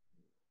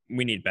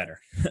we need better.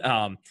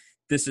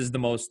 This is the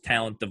most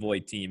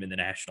talent-devoid team in the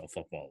National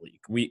Football League.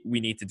 We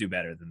need to do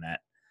better than that.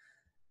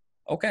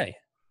 Okay.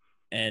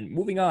 And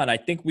moving on, I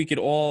think we could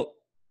all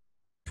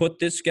put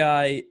this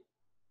guy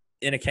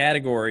in a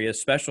category, a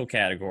special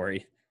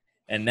category,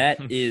 and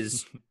that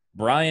is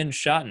Brian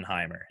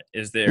Schottenheimer.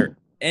 Is there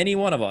any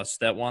one of us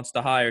that wants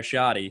to hire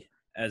Schotty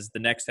as the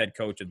next head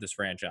coach of this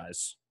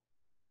franchise?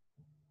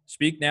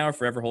 Speak now or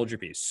forever hold your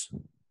peace.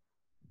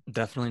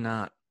 Definitely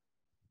not.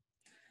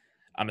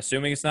 I'm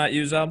assuming it's not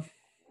you, Zub?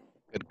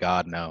 Good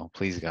God, no.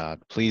 Please,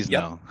 God. Please,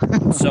 Yep.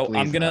 no. So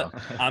Please,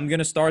 I'm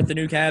gonna start the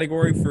new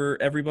category for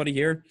everybody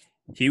here.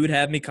 He would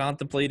have me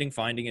contemplating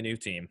finding a new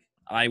team.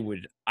 I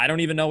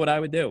don't even know what I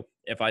would do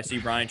if I see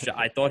Brian.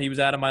 I thought he was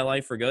out of my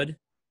life for good.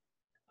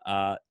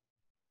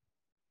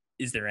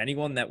 Is there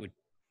anyone that would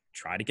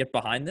try to get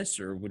behind this,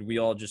 or would we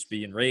all just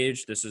be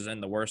enraged? This is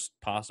in the worst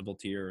possible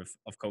tier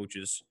of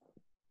coaches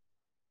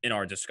in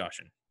our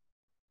discussion.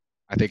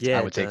 I think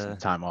I would take some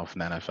time off in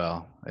the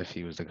NFL if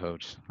he was the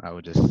coach. I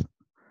would just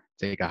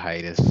take a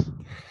hiatus.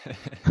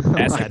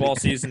 Basketball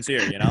season's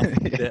here,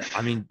 Yeah,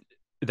 I mean,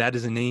 that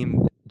is a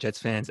name Jets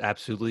fans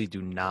absolutely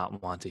do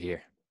not want to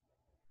hear.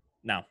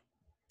 No.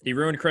 He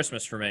ruined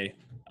Christmas for me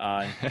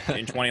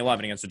in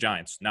 2011 against the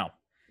Giants. No.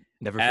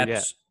 Never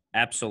forget.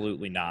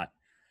 Absolutely not.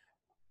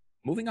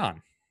 Moving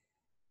on.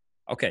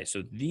 Okay,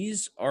 so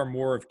these are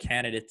more of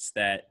candidates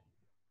that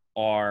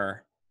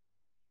are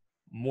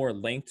more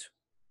linked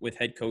with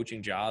head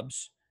coaching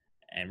jobs,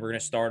 and we're going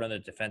to start on the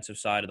defensive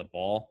side of the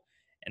ball,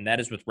 and that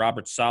is with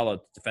Robert Saleh,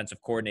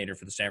 defensive coordinator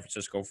for the San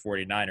Francisco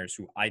 49ers,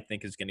 who I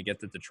think is going to get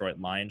the Detroit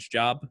Lions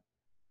job.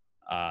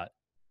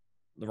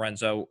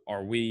 Lorenzo,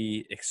 are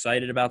we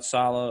excited about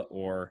Saleh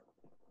or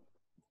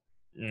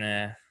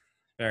nah,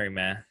 very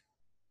meh?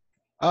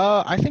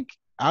 I think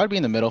I would be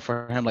in the middle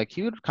for him. Like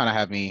he would kind of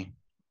have me.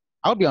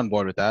 I would be on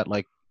board with that.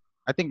 Like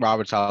I think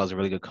Robert Saleh is a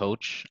really good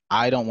coach.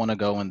 I don't want to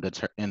go in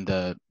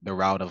the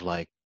route of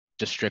like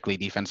just strictly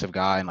defensive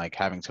guy and like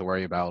having to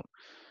worry about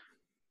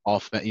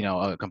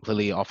a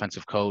completely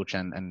offensive coach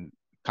and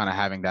kind of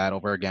having that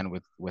over again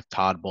with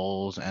Todd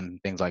Bowles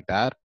and things like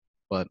that.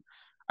 But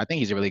I think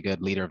he's a really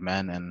good leader of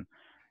men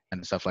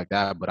and stuff like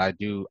that. But I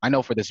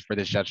know for this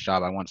Jets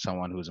job, I want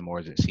someone who's more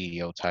a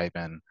CEO type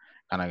and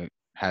kind of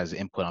has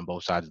input on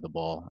both sides of the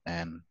ball.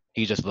 And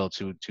he's just a little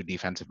too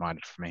defensive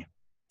minded for me.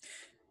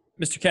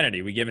 Mr.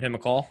 Kennedy, we giving him a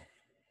call?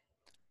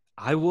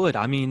 I would.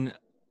 I mean,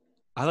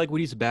 I like what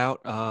he's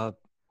about.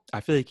 I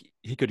feel like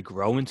he could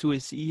grow into a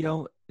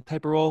CEO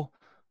type of role.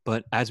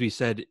 But as we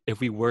said, if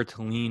we were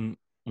to lean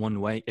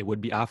one way, it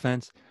would be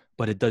offense.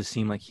 But it does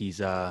seem like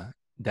he's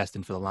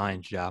destined for the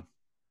Lions job.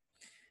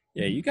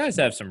 Yeah, you guys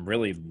have some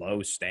really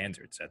low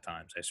standards at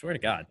times. I swear to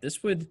God,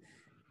 this would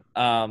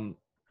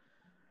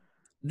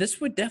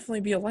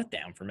definitely be a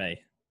letdown for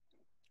me.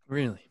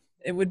 Really?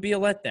 It would be a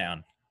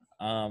letdown.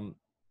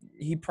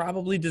 He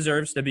probably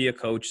deserves to be a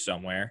coach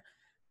somewhere,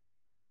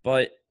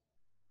 but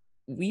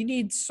we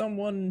need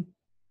someone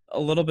a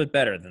little bit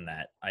better than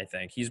that, I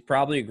think. He's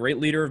probably a great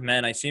leader of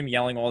men. I see him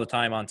yelling all the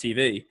time on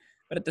TV.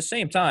 But at the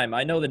same time,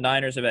 I know the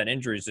Niners have had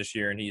injuries this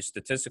year, and he's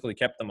statistically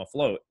kept them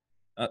afloat.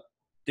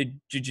 Did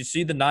you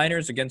see the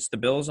Niners against the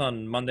Bills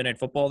on Monday Night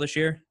Football this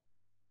year?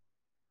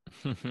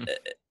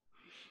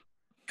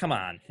 Come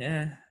on.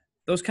 Yeah.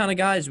 Those kind of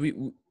guys,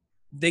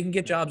 they can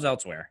get jobs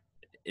elsewhere,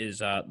 is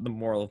the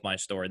moral of my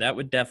story. That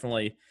would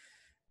definitely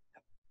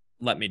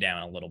let me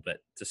down a little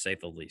bit, to say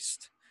the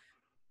least.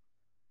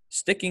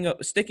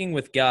 Sticking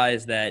with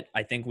guys that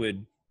I think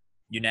would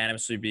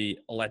unanimously be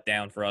a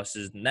letdown for us,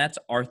 and that's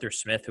Arthur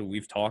Smith, who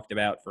we've talked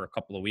about for a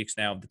couple of weeks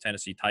now, of the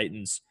Tennessee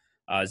Titans.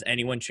 Is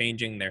anyone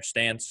changing their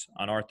stance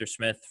on Arthur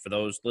Smith? For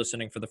those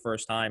listening for the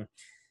first time,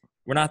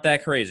 we're not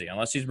that crazy.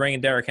 Unless he's bringing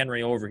Derrick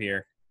Henry over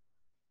here,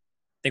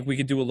 I think we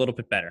could do a little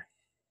bit better.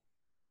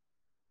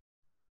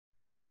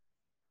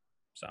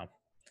 So,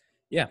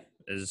 yeah.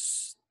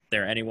 Is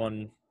there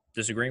anyone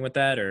disagreeing with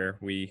that, or are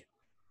we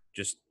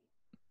just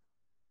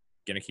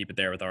going to keep it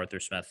there with Arthur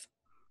Smith?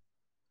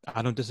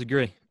 I don't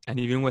disagree. And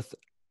even with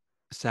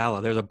Salah,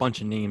 there's a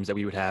bunch of names that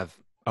we would have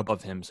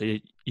above him. So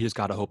you just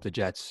got to hope the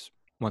Jets,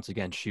 once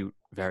again, shoot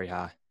very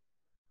high.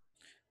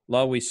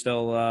 Lo, we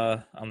still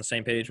on the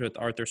same page with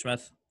Arthur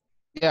Smith?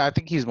 Yeah, I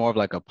think he's more of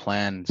like a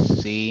plan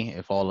C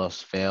if all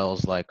else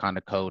fails, like kind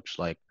of coach.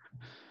 Like,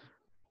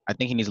 I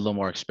think he needs a little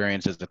more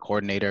experience as a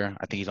coordinator.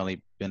 I think he's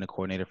only been a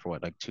coordinator for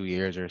like 2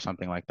 years or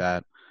something like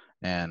that.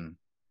 And,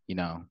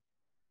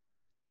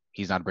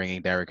 he's not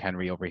bringing Derrick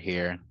Henry over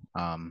here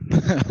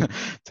to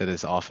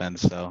this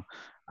offense. So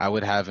I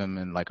would have him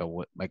in like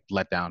a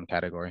letdown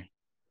category.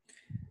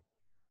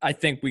 I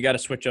think we got to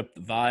switch up the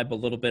vibe a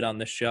little bit on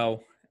this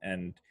show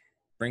and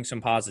bring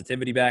some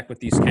positivity back with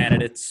these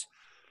candidates.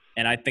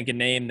 And I think a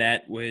name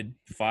that would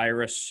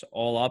fire us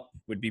all up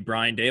would be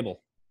Brian Daboll,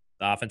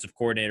 the offensive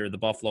coordinator of the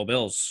Buffalo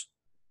Bills.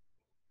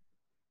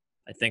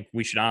 I think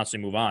we should honestly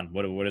move on.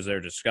 What is there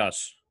to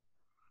discuss?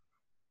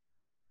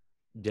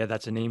 Yeah,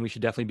 that's a name we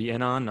should definitely be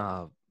in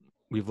on.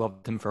 We've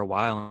loved him for a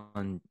while,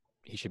 and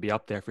he should be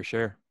up there for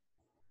sure.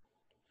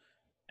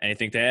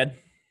 Anything to add?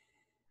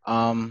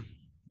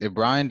 If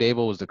Brian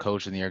Daboll was the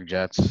coach of the New York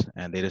Jets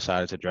and they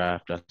decided to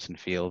draft Justin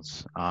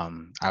Fields,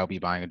 I would be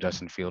buying a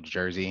Justin Fields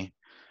jersey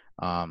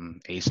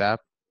ASAP.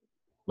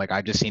 Like,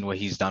 I just seen what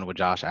he's done with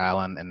Josh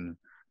Allen, and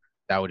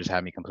that would just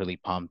have me completely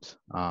pumped.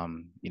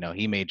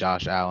 He made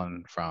Josh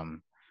Allen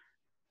from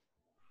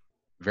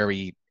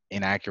very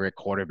inaccurate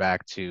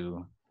quarterback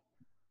to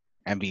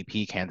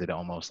MVP candidate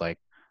almost. Like,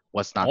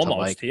 what's not to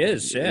like? He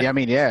is, yeah. I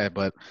mean, yeah,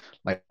 but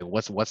like,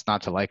 what's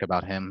not to like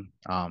about him?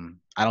 I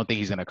don't think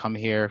he's gonna come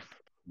here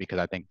because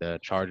I think the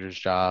Chargers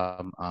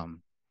job. I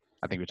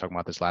think we were talking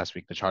about this last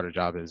week. The Charger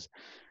job is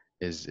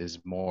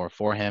more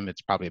for him.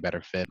 It's probably a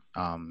better fit.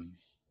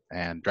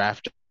 And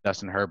draft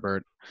Justin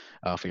Herbert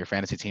for your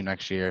fantasy team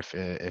next year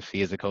if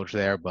he is the coach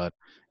there. But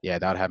yeah,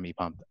 that would have me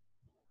pumped.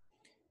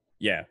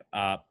 Yeah,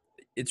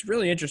 it's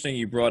really interesting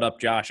you brought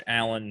up Josh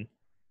Allen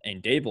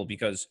and Daboll,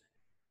 because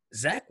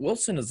Zach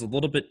Wilson is a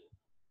little bit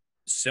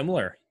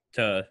similar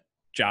to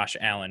Josh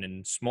Allen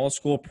in small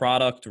school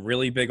product,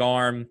 really big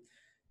arm,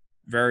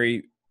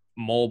 very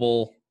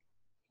mobile.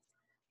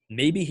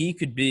 Maybe he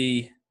could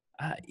be,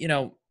 I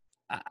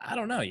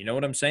don't know. You know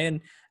what I'm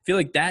saying?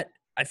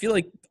 I feel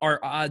like our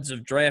odds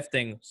of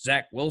drafting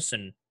Zach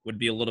Wilson would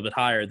be a little bit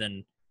higher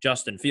than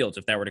Justin Fields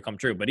if that were to come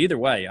true. But either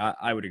way,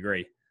 I would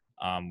agree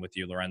with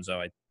you,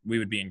 Lorenzo. We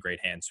would be in great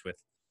hands with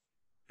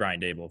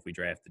Brian Daboll if we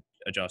drafted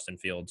a Justin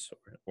Fields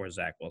or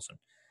Zach Wilson.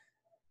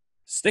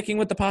 Sticking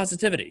with the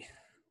positivity,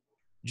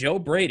 Joe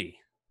Brady.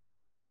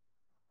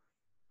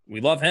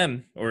 We love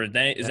him. Or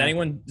is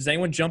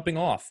anyone jumping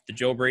off the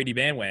Joe Brady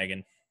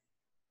bandwagon?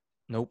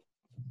 Nope.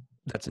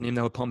 That's a name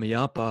that would pump me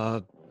up.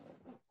 A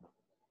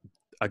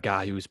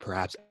guy who's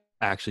perhaps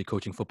actually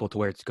coaching football to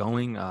where it's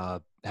going.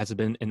 Hasn't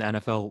been in the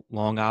NFL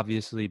long,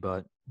 obviously,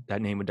 but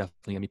that name would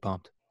definitely get me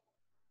pumped.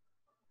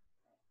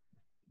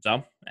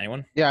 So,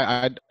 anyone?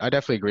 Yeah, I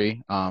definitely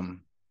agree.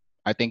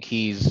 I think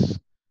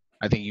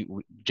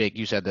Jake,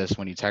 you said this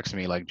when you texted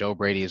me, like, Joe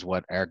Brady is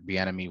what Eric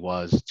Bieniemy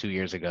was 2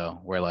 years ago,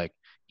 where like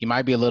he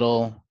might be a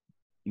little,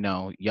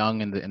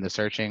 young in the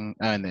searching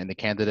and in the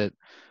candidate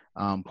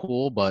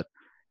pool, but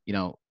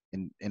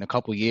in a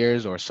couple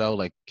years or so,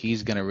 like,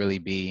 he's gonna really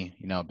be,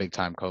 a big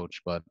time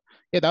coach. But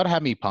yeah, that would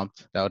have me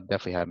pumped. That would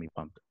definitely have me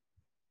pumped.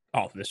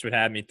 Oh, this would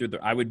have me through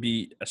I would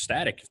be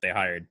ecstatic if they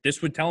hired.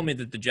 This would tell me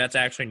that the Jets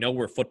actually know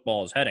where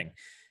football is heading.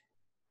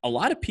 A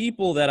lot of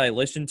people that I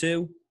listen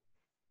to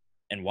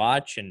and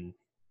watch and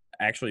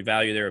actually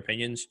value their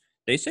opinions,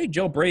 they say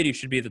Joe Brady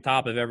should be at the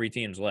top of every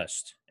team's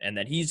list and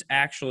that he's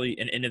actually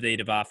an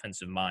innovative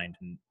offensive mind.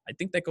 And I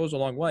think that goes a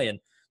long way. And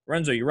the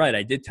Lorenzo, you're right.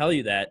 I did tell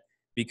you that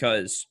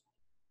because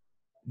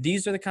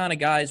these are the kind of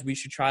guys we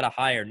should try to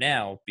hire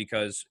now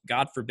because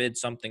God forbid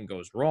something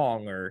goes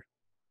wrong or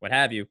what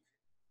have you,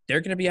 they're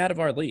going to be out of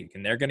our league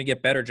and they're going to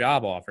get better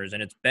job offers.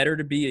 And it's better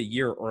to be a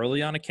year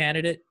early on a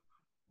candidate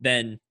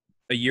than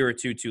a year or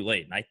two too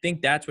late. And I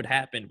think that's what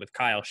happened with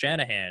Kyle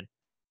Shanahan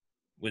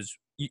was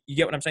you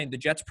get what I'm saying? The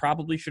Jets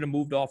probably should have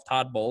moved off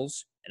Todd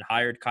Bowles and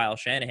hired Kyle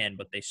Shanahan,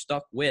 but they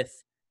stuck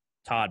with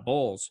Todd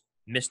Bowles,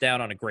 missed out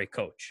on a great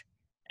coach.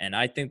 And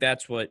I think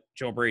that's what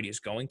Joe Brady is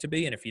going to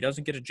be. And if he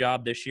doesn't get a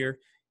job this year,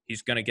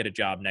 he's going to get a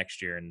job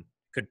next year and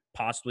could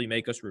possibly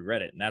make us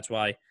regret it. And that's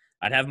why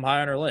I'd have him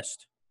high on our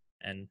list.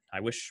 And I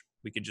wish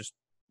we could just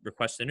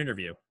request an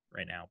interview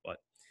right now, but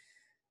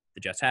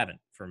the Jets haven't,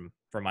 from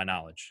my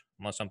knowledge,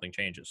 unless something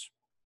changes.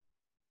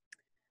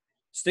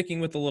 Sticking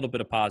with a little bit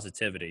of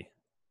positivity,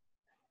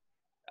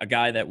 a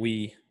guy that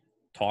we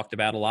talked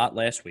about a lot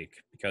last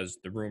week because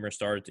the rumor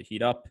started to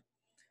heat up,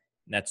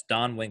 and that's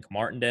Don Wink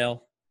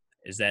Martindale.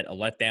 Is that a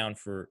letdown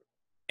for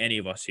any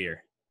of us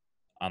here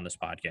on this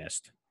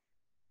podcast?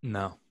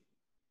 No.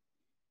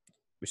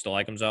 We still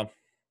like him, Zoe?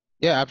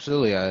 Yeah,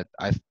 absolutely. I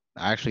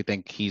actually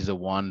think he's the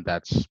one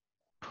that's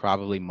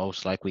probably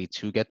most likely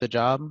to get the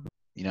job,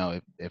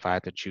 if I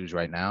had to choose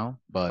right now.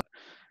 But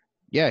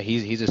yeah,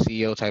 he's a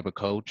CEO type of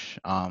coach.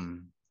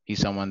 He's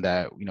someone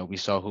that, we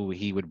saw who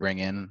he would bring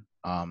in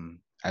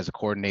as a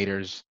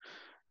coordinators.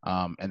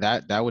 And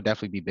that would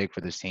definitely be big for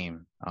this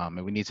team.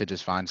 And we need to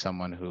just find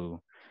someone who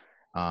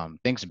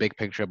thinks big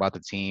picture about the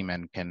team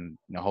and can,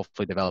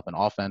 hopefully develop an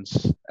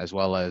offense as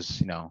well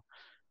as,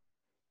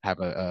 have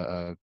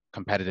a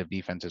competitive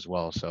defense as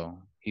well. So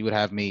he would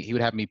have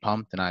me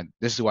pumped, and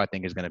this is who I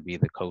think is going to be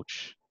the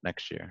coach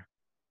next year.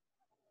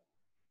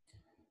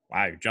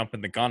 Wow, you're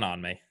jumping the gun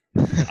on me.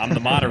 I'm the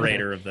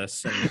moderator of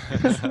this,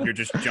 and you're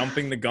just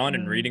jumping the gun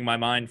and reading my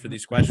mind for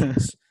these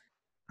questions.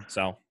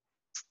 So,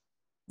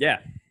 yeah,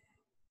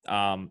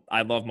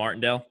 I love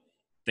Martindale.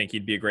 Think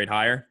he'd be a great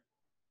hire.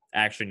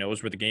 Actually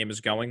knows where the game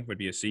is going. Would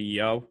be a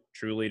CEO,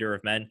 true leader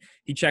of men.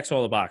 He checks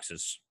all the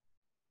boxes.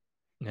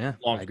 Yeah,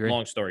 I agree.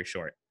 Long story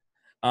short,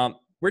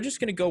 we're just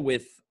gonna go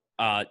with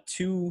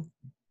two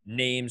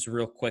names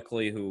real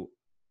quickly who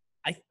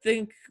I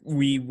think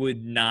we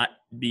would not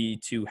be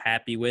too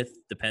happy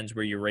with. Depends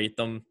where you rate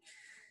them.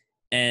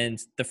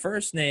 And the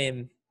first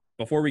name,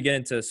 before we get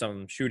into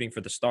some shooting for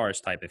the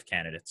stars type of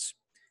candidates,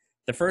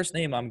 the first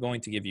name I'm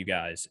going to give you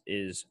guys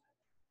is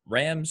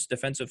Rams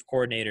defensive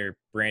coordinator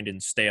Brandon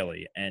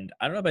Staley. And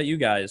I don't know about you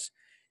guys.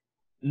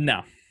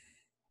 No.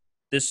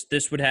 This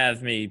would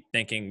have me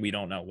thinking we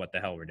don't know what the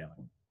hell we're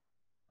doing.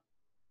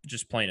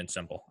 Just plain and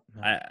simple.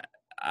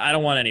 I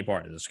don't want any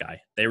part of this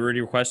guy. They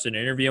already requested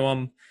an interview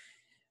him.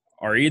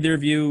 Are either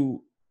of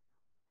you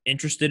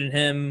interested in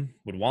him,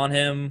 would want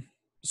him?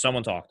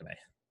 Someone talk to me.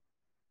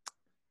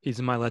 He's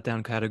in my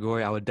letdown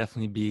category. I would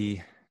definitely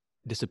be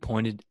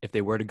disappointed if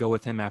they were to go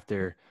with him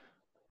after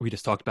we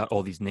just talked about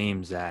all these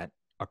names that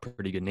are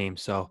pretty good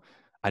names. So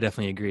I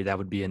definitely agree that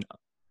would be an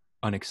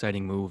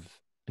unexciting move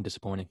and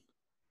disappointing.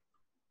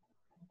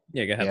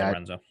 Yeah, go ahead,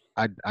 Lorenzo.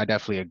 I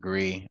definitely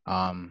agree.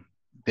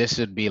 This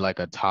would be like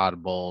a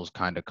Todd Bowles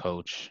kind of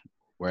coach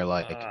where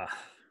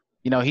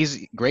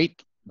he's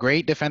great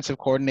defensive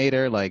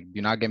coordinator. Like,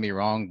 do not get me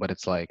wrong, but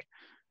it's like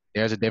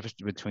there's a difference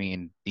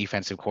between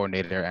defensive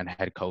coordinator and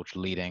head coach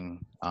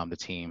leading the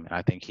team. And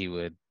I think he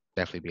would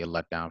definitely be a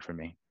letdown for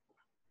me.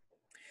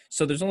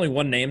 So there's only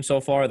one name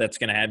so far that's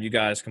going to have you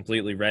guys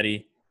completely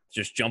ready.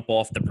 Just jump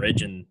off the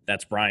bridge, and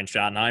that's Brian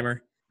Schottenheimer.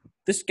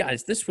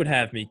 This would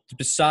have me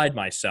beside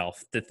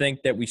myself to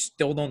think that we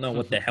still don't know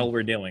what the hell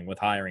we're doing with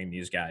hiring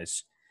these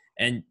guys.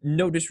 And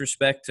no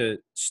disrespect to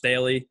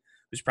Staley,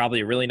 who's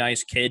probably a really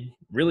nice kid,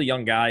 really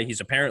young guy. He's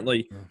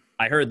apparently,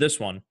 I heard this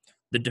one,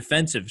 the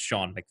defensive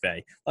Sean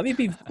McVay. Let me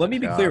be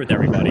clear with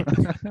everybody.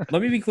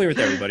 Let me be clear with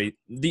everybody.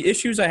 The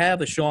issues I have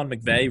with Sean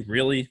McVay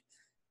really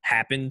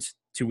happened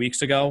 2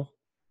 weeks ago,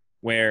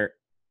 where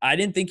I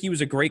didn't think he was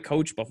a great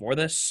coach before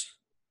this.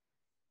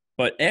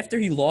 But after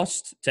he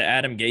lost to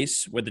Adam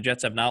Gase, where the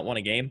Jets have not won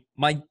a game,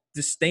 my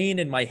disdain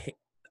and I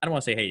don't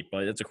want to say hate,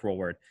 but it's a cruel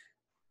word,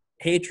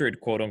 hatred,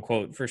 quote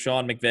unquote, for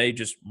Sean McVay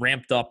just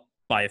ramped up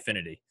by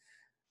affinity.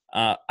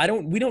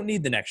 We don't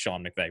need the next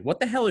Sean McVay. What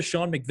the hell has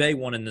Sean McVay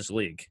won in this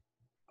league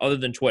other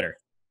than Twitter?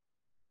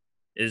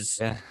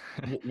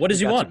 What has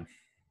he won?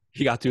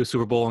 He got to a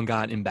Super Bowl and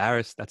got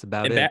embarrassed. That's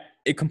about it.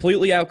 It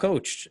completely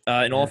outcoached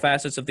in all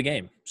facets of the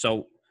game.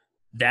 So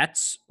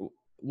that's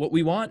what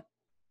we want.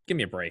 Give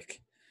me a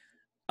break.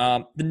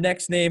 The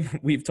next name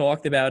we've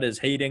talked about is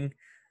hating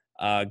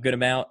a good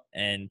amount,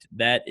 and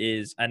that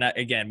is – and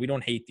again, we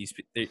don't hate these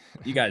 –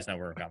 you guys know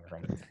where we're coming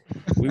from.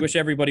 We wish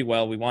everybody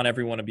well. We want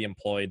everyone to be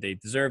employed. They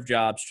deserve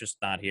jobs, just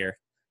not here.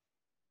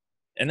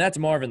 And that's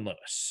Marvin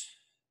Lewis.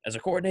 As a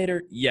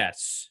coordinator,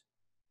 yes.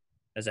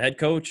 As a head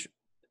coach,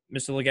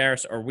 Mr.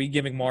 Lagares, are we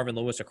giving Marvin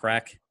Lewis a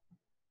crack?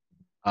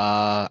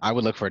 I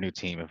would look for a new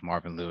team if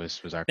Marvin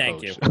Lewis was our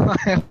coach.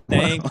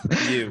 Thank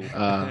you.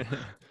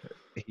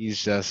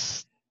 He's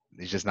just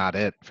not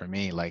it for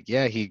me. Like,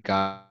 yeah, he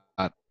got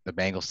the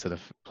Bengals to the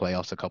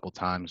playoffs a couple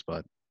times,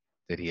 but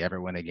did he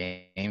ever win a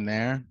game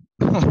there?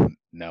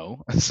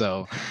 No.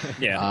 So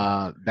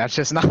Yeah. that's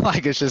just not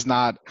like it's just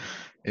not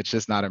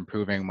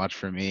improving much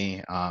for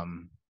me.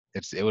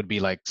 It would be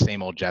like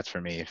same old Jets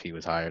for me if he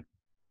was hired.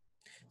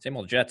 Same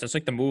old Jets. That's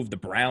like the move the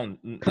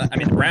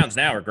the Browns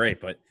now are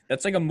great, but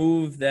that's like a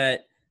move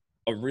that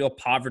a real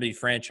poverty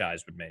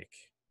franchise would make.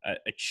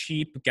 A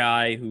cheap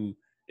guy who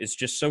is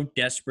just so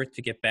desperate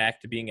to get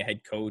back to being a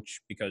head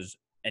coach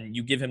and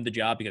you give him the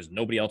job because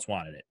nobody else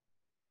wanted it.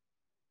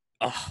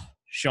 Oh,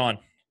 Sean,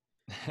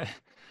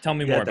 tell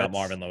me Yeah, more about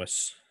Marvin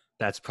Lewis.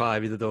 That's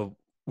probably the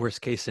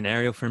worst case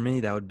scenario for me.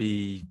 That would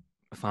be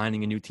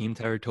finding a new team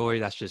territory.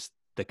 That's just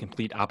the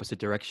complete opposite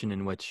direction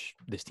in which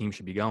this team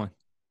should be going.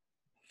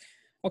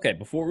 Okay,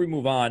 before we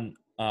move on,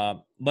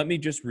 let me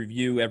just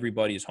review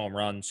everybody's home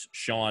runs.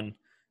 Sean,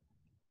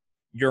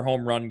 your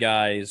home run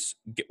guys,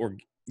 or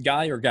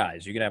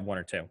guys, you can have one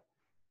or two.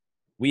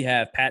 We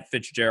have Pat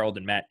Fitzgerald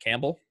and Matt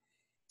Campbell.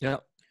 Yeah.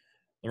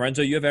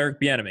 Lorenzo, you have Eric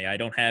Bieniemy. I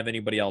don't have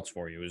anybody else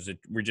for you.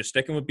 We're just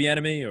sticking with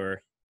Bieniemy,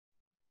 or?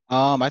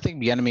 I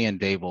think Bieniemy and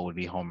Dable would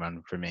be home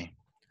run for me.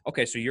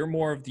 Okay, so you're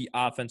more of the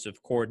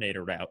offensive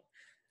coordinator route.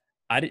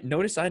 I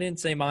didn't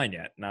say mine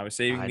yet, and I was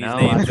saving these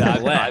names for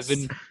last.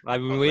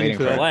 I've been waiting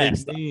for that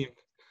last big name.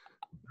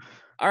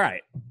 All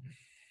right.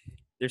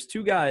 There's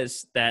two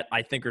guys that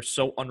I think are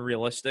so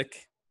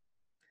unrealistic.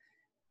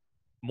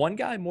 One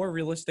guy more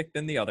realistic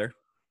than the other.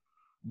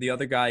 The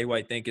other guy who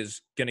I think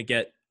is going to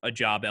get a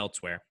job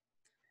elsewhere.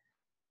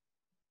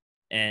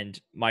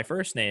 And my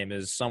first name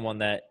is someone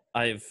that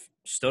I've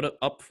stood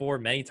up for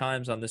many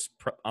times on this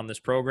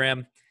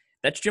program.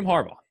 That's Jim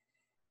Harbaugh.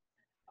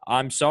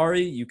 I'm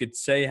sorry. You could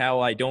say how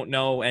I don't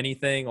know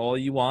anything all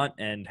you want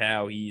and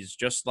how he's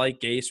just like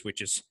Gase,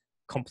 which is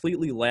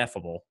completely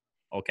laughable.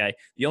 Okay.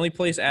 The only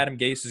place Adam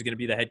Gase is going to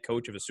be the head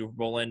coach of a Super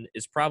Bowl in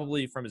is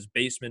probably from his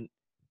basement,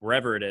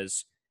 wherever it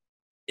is,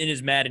 in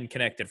his Madden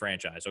connected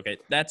franchise. Okay.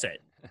 That's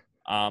it.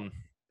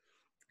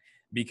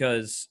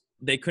 Because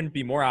they couldn't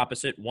be more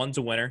opposite. One's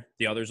a winner,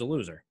 the other's a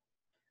loser.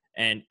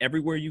 And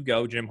everywhere you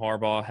go, Jim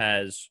Harbaugh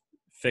has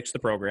fixed the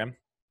program,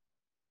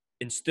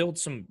 instilled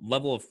some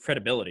level of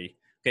credibility.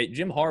 Okay,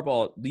 Jim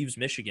Harbaugh leaves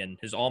Michigan,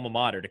 his alma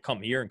mater, to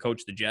come here and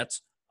coach the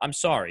Jets. I'm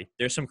sorry,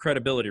 there's some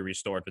credibility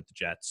restored with the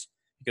Jets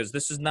because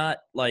this is not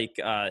like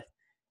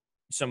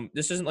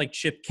this isn't like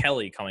Chip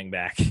Kelly coming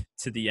back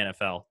to the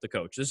NFL to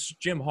coach. This is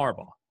Jim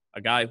Harbaugh,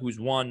 a guy who's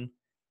won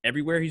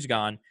everywhere he's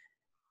gone.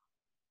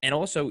 And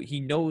also,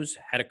 he knows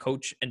how to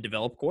coach and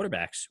develop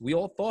quarterbacks. We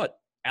all thought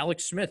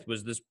Alex Smith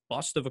was this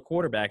bust of a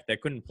quarterback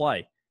that couldn't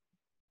play.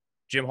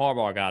 Jim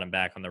Harbaugh got him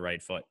back on the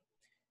right foot.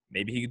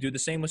 Maybe he could do the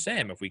same with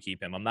Sam if we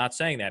keep him. I'm not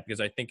saying that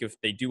because I think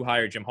if they do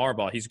hire Jim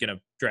Harbaugh, he's going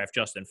to draft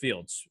Justin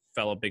Fields,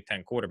 fellow Big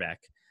Ten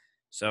quarterback.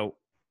 So,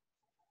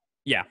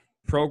 yeah,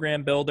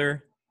 program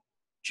builder,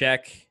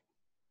 check.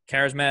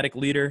 Charismatic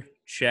leader,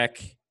 check.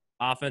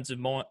 Offensive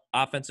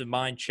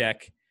mind,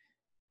 check.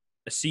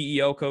 A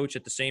CEO coach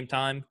at the same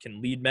time,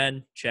 can lead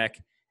men,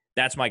 check.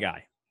 That's my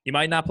guy. He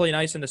might not play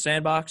nice in the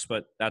sandbox,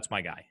 but that's my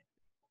guy.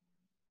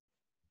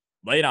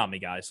 Lay it on me,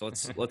 guys.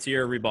 Let's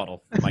hear a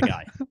rebuttal. My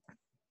guy.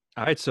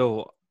 All right,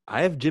 so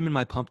I have Jim in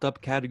my pumped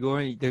up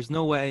category. There's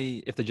no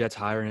way if the Jets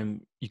hire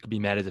him, you could be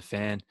mad as a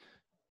fan.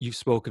 You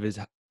spoke of his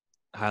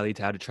highly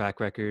touted track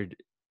record.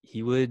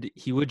 He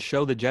would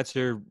show the Jets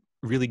are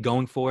really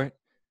going for it.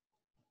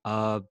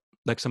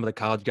 Like some of the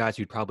college guys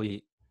who'd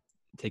probably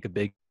take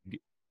a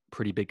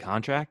pretty big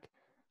contract,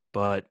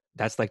 but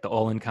that's like the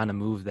all-in kind of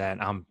move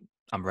that I'm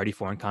ready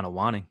for and kind of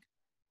wanting.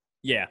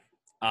 Yeah.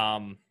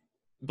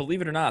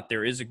 Believe it or not,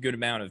 there is a good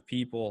amount of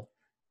people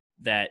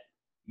that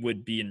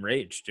would be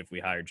enraged if we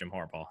hired Jim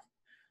Harbaugh.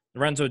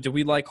 Lorenzo, do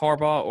we like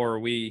Harbaugh, or are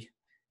we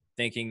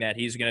thinking that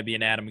he's going to be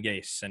an Adam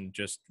Gase and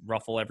just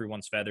ruffle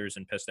everyone's feathers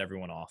and piss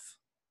everyone off?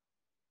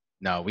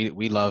 No,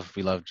 we love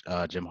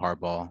Jim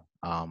Harbaugh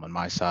on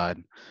my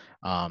side.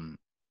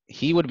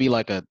 He would be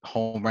like a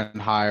home run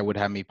hire, would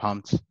have me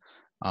pumped.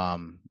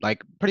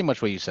 Like pretty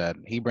much what you said.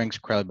 He brings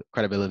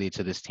credibility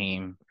to this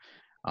team.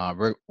 I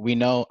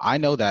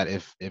know that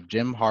if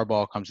Jim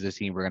Harbaugh comes to this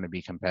team, we're going to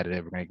be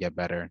competitive. We're going to get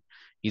better.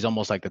 He's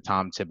almost like the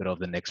Tom Thibodeau of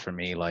the Knicks for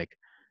me. Like,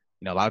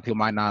 a lot of people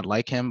might not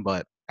like him,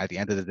 but at the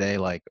end of the day,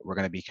 like, we're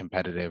going to be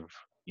competitive.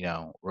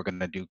 We're going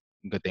to do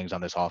good things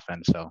on this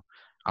offense. So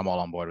I'm all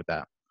on board with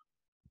that.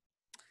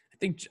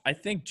 I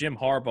think Jim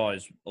Harbaugh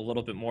is a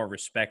little bit more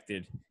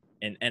respected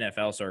in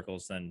NFL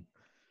circles than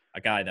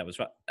a guy that was.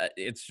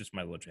 It's just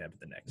my little jab at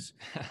the Knicks.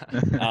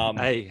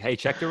 Hey,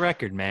 check the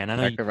record, man.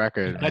 Check the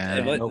record,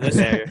 man.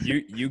 Listen,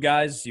 you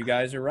guys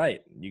are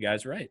right. You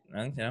guys are right.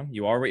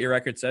 You are what your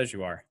record says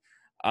you are.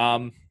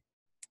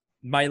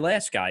 My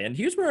last guy, and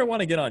here's where I want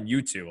to get on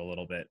you two a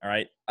little bit. All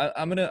right,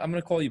 I'm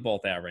gonna call you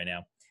both out right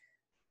now.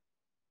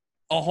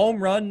 A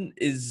home run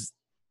is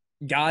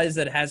guys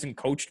that hasn't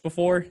coached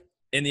before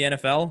in the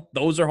NFL.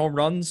 Those are home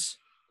runs.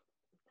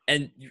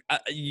 And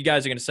you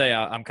guys are going to say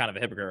I'm kind of a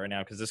hypocrite right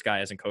now because this guy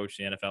hasn't coached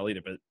the NFL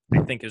either, but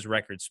I think his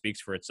record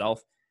speaks for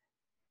itself.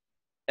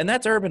 And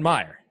that's Urban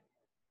Meyer.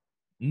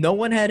 No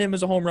one had him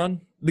as a home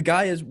run the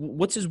guy is,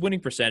 what's his winning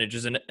percentage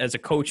as a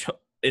coach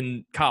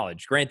in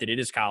college? Granted, it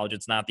is college.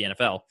 It's not the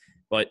NFL.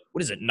 But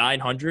what is it,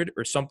 900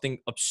 or something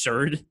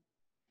absurd?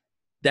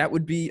 That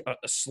would be a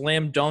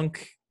slam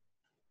dunk.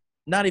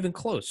 Not even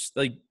close.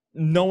 Like,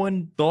 no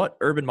one thought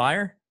Urban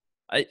Meyer.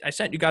 I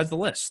sent you guys the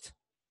list.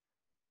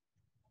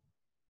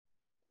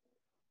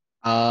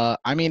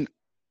 I mean,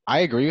 I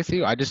agree with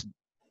you. I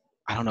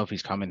don't know if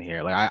he's coming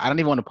here. Like, I don't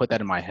even want to put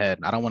that in my head.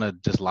 I don't want to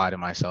just lie to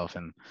myself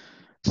and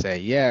say,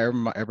 yeah,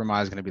 Urban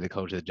Meyer is going to be the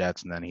coach of the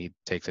Jets, and then he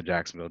takes a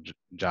Jacksonville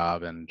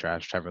job and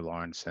drafts Trevor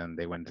Lawrence, and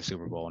they win the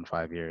Super Bowl in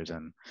 5 years.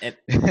 And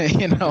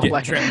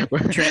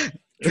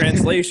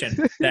translation,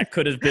 that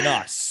could have been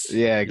us.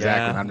 Yeah,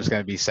 exactly. Yeah. I'm just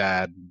going to be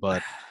sad,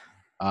 but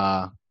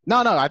no,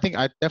 I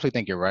definitely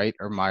think you're right.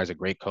 Urban Meyer's a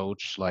great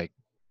coach. Like,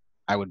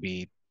 I would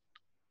be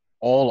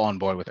all on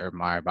board with Urban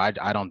Meyer, but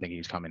I don't think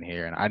he's coming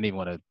here, and I didn't even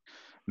want to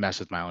mess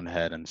with my own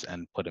head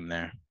and put him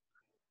there.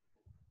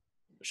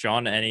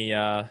 Sean, any?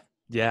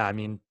 Yeah, I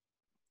mean,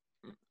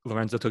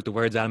 Lorenzo took the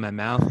words out of my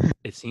mouth.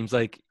 It seems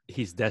like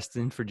he's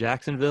destined for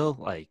Jacksonville.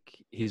 Like,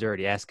 he's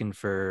already asking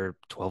for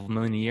 $12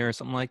 million a year or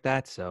something like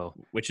that. So,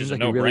 Which is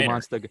seems a like he really no-brainer.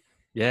 wants to.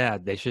 Yeah,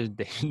 they should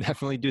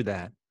definitely do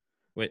that.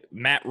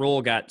 Matt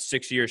Rule got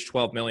 6 years,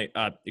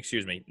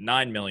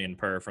 $9 million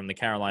per from the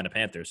Carolina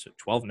Panthers.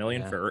 $12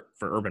 million for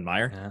Urban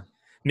Meyer. Yeah.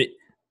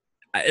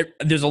 I mean,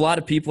 there's a lot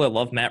of people that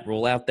love Matt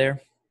Rule out there,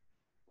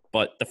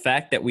 but the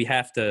fact that we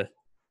have to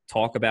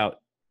talk about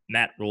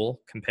Matt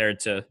Rule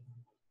compared to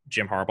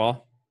Jim Harbaugh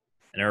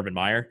and Urban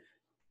Meyer,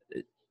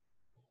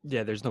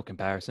 Yeah, there's no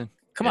comparison.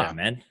 come on,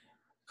 man.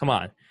 Come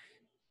on.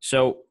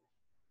 So,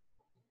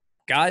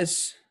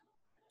 guys,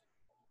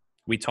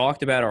 we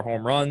talked about our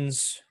home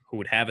runs, who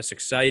would have us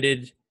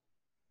excited,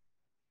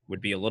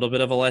 would be a little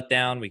bit of a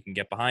letdown. We can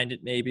get behind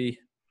it maybe.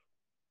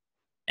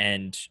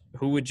 And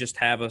who would just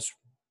have us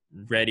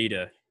ready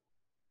to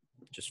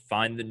just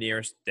find the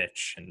nearest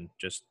ditch and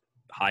just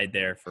hide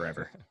there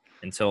forever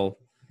until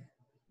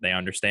they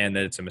understand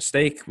that it's a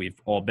mistake. We've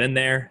all been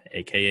there,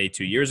 a.k.a.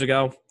 2 years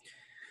ago.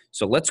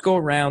 So let's go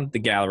around the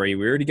gallery.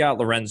 We already got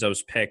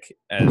Lorenzo's pick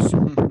as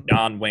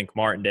Don Wink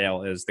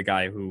Martindale as the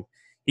guy who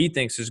he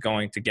thinks is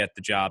going to get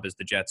the job as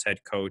the Jets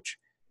head coach.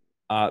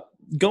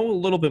 Go a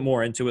little bit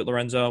more into it,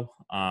 Lorenzo.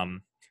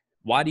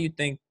 Why do you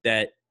think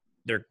that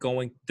they're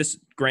going – this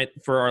grant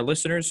for our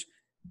listeners,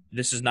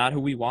 this is not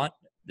who we want.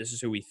 This is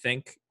who we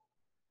think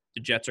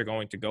the Jets are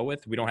going to go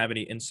with. We don't have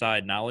any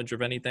inside knowledge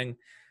of anything.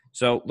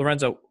 So,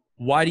 Lorenzo,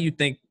 why do you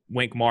think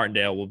Wink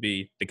Martindale will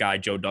be the guy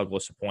Joe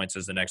Douglas appoints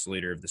as the next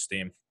leader of this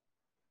team?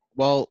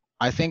 Well,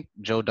 I think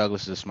Joe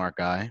Douglas is a smart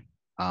guy.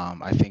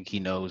 I think he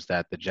knows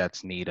that the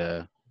Jets need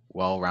a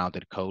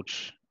well-rounded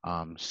coach,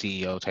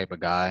 CEO type of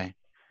guy.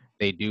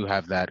 They do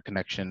have that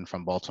connection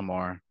from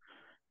Baltimore.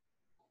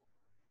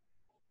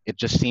 It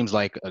just seems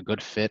like a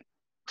good fit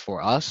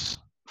for us,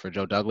 for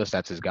Joe Douglas.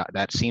 That's his guy.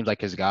 That seems like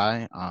his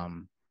guy.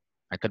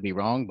 I could be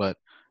wrong, but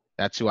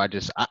that's who I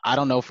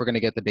don't know if we're going to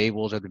get the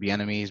Dables or the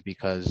Bieniemys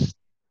because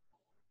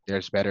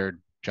there's better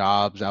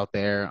jobs out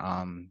there.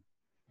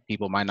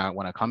 People might not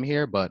want to come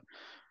here, but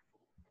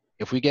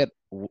if we get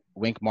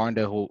Wink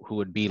Martindale, who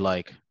would be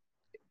like,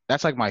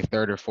 that's like my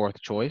third or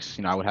fourth choice.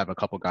 You know, I would have a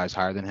couple guys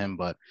higher than him,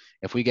 but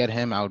if we get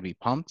him, I would be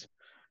pumped.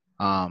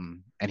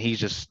 And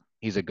he's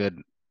a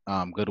good,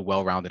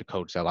 well-rounded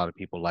coach that a lot of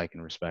people like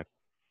and respect.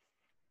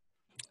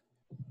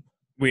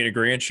 We'd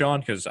agree, and Sean,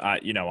 because I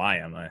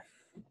am.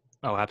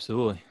 Oh,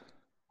 absolutely.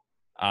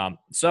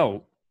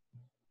 So,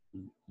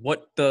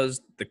 what does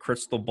the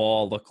crystal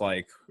ball look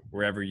like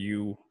wherever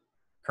you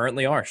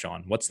currently are,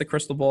 Sean? What's the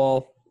crystal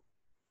ball?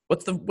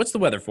 What's the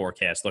weather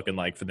forecast looking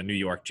like for the New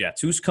York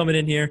Jets? Who's coming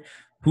in here?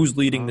 Who's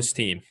leading this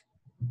team?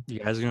 You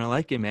guys are gonna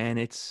like it, man.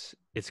 It's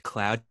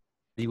cloudy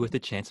with a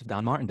chance of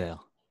Don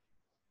Martindale.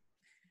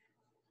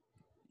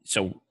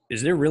 So,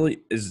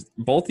 is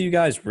both of you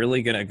guys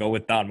really gonna go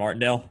with Don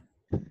Martindale?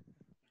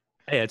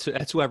 Hey,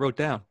 that's who I wrote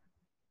down.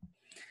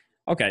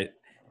 Okay.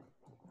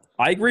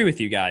 I agree with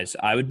you guys.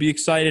 I would be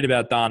excited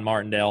about Don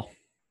Martindale.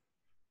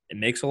 It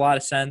makes a lot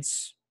of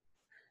sense.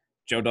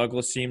 Joe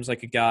Douglas seems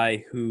like a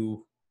guy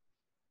who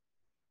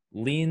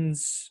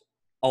leans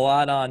a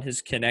lot on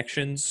his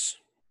connections.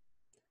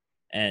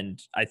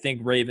 And I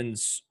think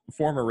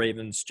former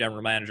Ravens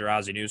general manager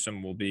Ozzie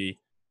Newsome will be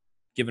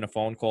given a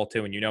phone call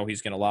to, and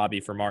he's going to lobby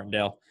for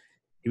Martindale.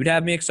 He would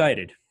have me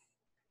excited.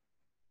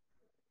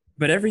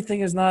 But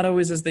everything is not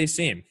always as they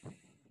seem.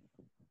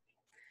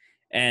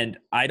 And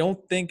I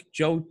don't think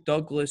Joe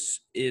Douglas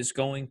is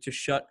going to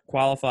shut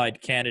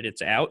qualified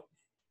candidates out.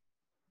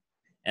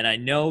 And I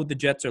know the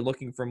Jets are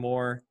looking for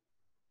more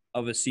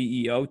of a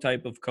CEO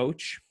type of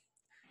coach.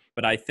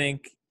 But I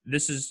think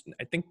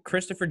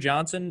Christopher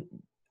Johnson,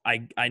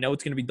 I know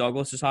it's going to be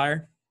Douglas's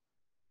hire.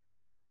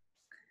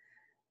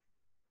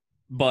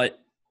 But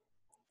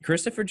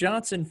Christopher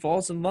Johnson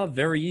falls in love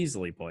very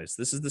easily, boys.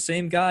 This is the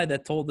same guy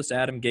that told us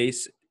Adam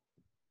Gase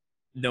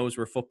knows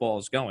where football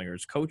is going or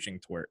is coaching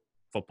to where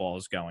football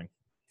is going.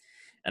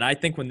 And I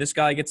think when this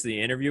guy gets to the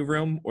interview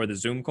room or the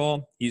Zoom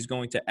call, he's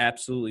going to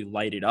absolutely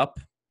light it up.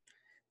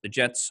 The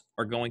Jets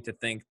are going to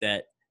think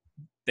that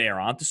they are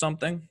onto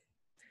something,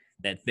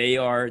 that they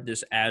are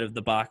this outside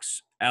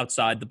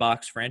the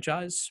box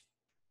franchise,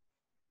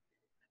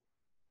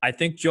 I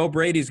think Joe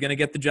Brady's going to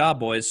get the job,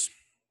 boys.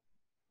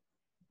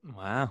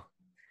 Wow.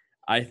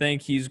 I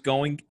think he's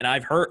going, and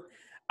I've heard,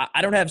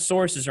 I don't have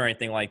sources or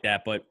anything like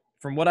that, but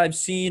from what I've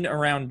seen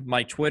around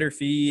my Twitter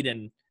feed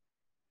and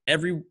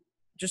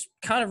just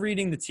kind of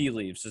reading the tea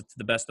leaves to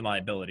the best of my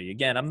ability.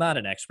 Again, I'm not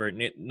an expert.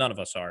 None of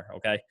us are,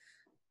 okay?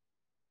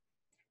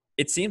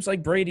 It seems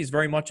like Brady's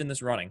very much in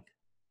this running.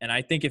 And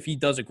I think if he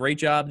does a great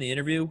job in the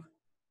interview,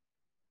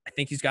 I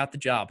think he's got the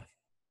job.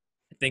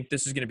 I think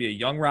this is going to be a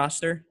young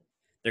roster.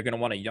 They're going to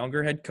want a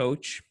younger head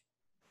coach.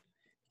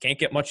 Can't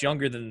get much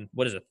younger than,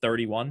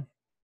 31? And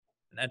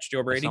that's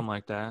Joe Brady. Something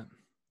like that.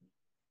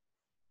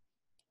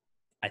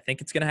 I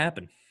think it's going to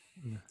happen.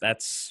 Yeah.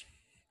 That's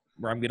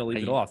where I'm going to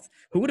leave it off.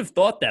 Who would have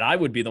thought that I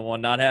would be the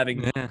one not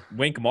having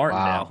Wink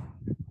Martindale?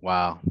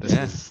 Wow.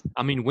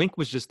 I mean, Wink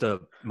was just the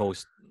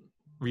most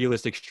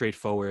realistic,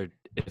 straightforward.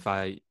 If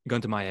I gun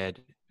to my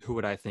head, who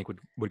would I think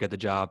would get the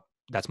job?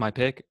 That's my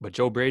pick. But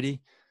Joe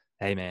Brady,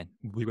 hey, man,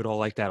 we would all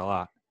like that a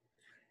lot.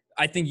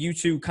 I think you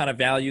two kind of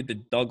valued the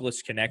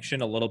Douglas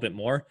connection a little bit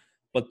more.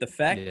 But the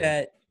fact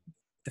that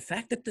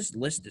this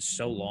list is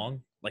so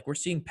long, like we're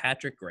seeing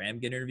Patrick Graham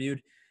get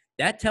interviewed,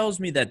 that tells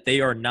me that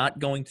they are not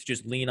going to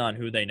just lean on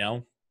who they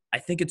know. I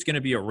think it's going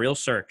to be a real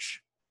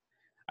search.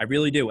 I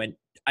really do. And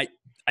I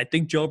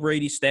think Joe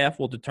Brady's staff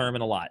will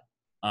determine a lot.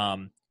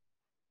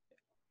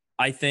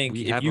 I think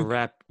we have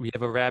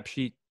a rap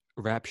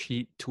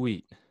sheet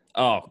tweet.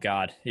 Oh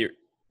God. Here.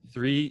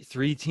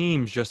 Three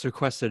teams just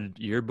requested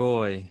your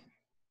boy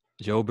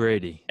Joe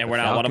Brady. And we're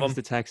not one of them.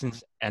 The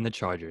Texans and the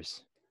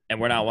Chargers.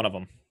 And we're not one of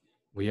them.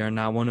 We are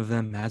not one of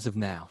them as of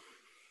now.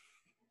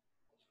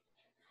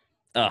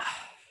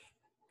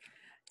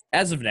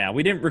 As of now,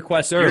 we didn't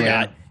request your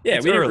guy. Yeah,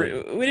 we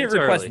didn't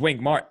request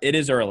Wink Mart. It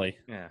is early.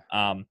 Yeah.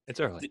 It's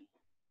early.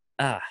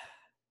 I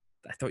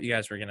thought you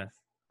guys were gonna.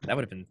 That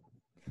would have been.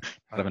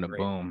 Would have been a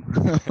boom.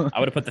 I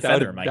would have put the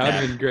feather in my cap.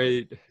 That would have been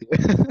great.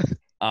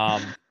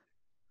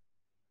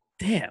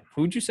 Damn.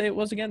 Who'd you say it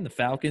was again? The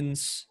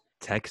Falcons,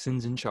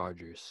 Texans, and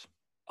Chargers.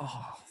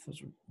 Oh,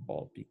 those would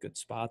all be good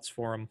spots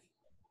for him.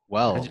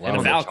 And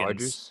the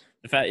Falcons.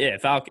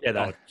 Falcon.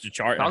 Yeah, the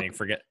Chargers. I mean,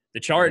 forget the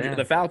Chargers. Yeah.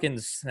 The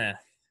Falcons.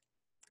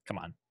 Come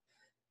on.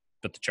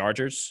 But the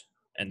Chargers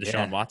and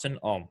Deshaun Watson.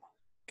 Oh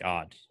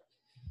God,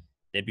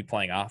 they'd be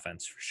playing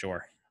offense for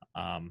sure.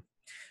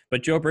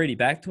 But Joe Brady,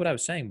 back to what I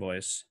was saying,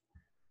 boys.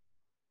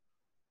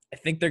 I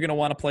think they're going to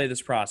want to play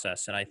this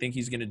process, and I think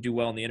he's going to do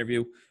well in the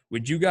interview.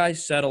 Would you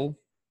guys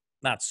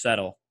not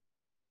settle,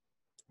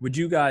 would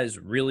you guys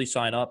really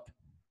sign up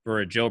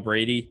for a Joe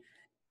Brady,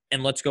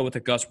 and let's go with a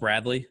Gus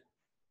Bradley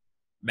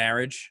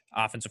marriage,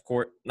 head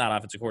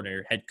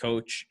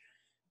coach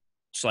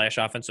 /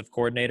 offensive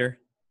coordinator,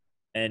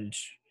 and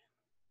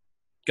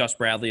Gus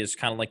Bradley is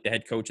kind of like the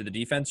head coach of the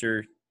defense,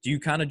 or do you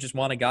kind of just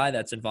want a guy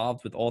that's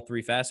involved with all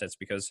three facets?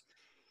 Because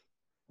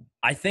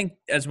I think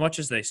as much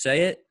as they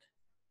say it,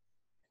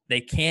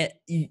 they can't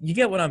 – you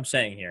get what I'm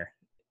saying here.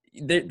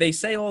 They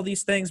say all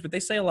these things, but they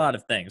say a lot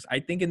of things. I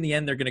think in the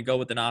end they're going to go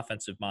with an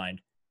offensive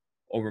mind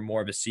over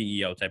more of a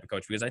CEO type of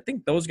coach because I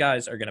think those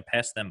guys are going to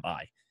pass them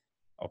by,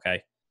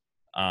 okay?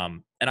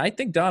 And I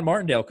think Don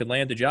Martindale could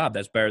land a job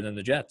that's better than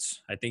the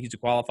Jets. I think he's a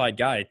qualified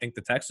guy. I think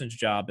the Texans'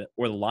 job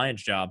or the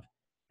Lions' job,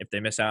 if they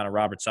miss out on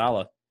Robert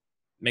Saleh,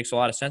 makes a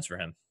lot of sense for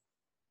him.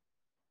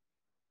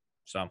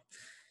 So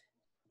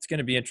it's going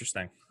to be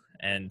interesting.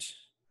 And,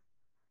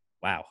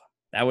 wow,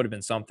 that would have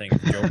been something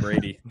for Joe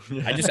Brady.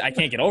 I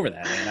can't get over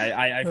that, man.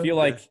 I feel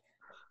like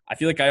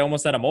I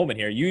almost had a moment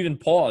here. You even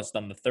paused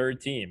on the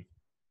third team.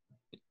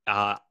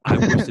 I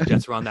wish the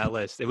Jets were on that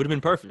list. It would have been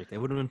perfect.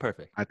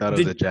 I thought it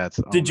was the Jets.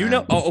 Did you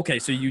know? Oh, okay.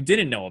 So you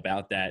didn't know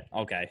about that.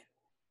 Okay.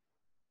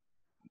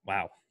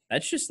 Wow.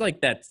 That's just like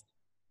that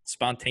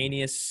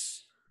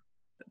spontaneous.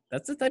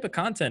 That's the type of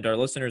content our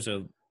listeners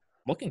are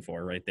looking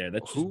for right there.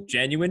 That's just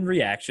genuine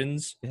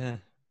reactions. Yeah.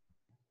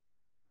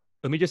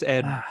 Let me just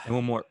add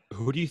one more.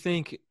 Who do you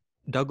think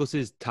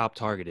Douglas's top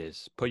target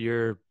is? Put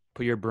your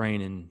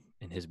brain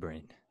in his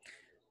brain.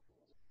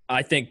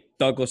 I think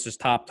Douglas's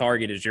top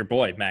target is your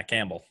boy, Matt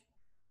Campbell.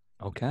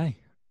 Okay.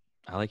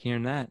 I like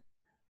hearing that.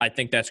 I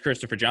think that's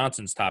Christopher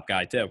Johnson's top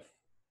guy, too.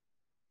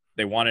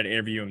 They wanted to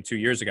interview him 2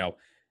 years ago.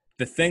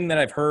 The thing that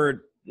I've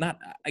heard, I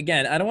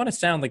don't want to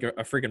sound like a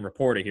freaking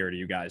reporter here to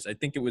you guys. I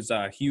think it was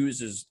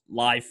Hughes'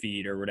 live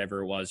feed or whatever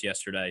it was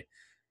yesterday.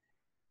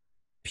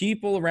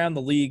 People around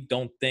the league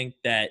don't think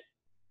that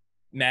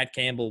Matt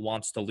Campbell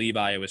wants to leave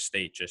Iowa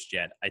State just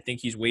yet. I think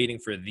he's waiting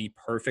for the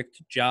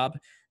perfect job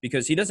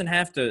because he doesn't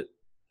have to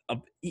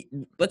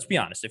let's be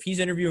honest. If he's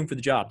interviewing for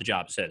the job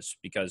is his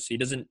because he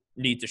doesn't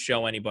need to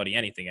show anybody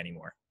anything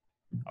anymore.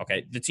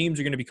 Okay? The teams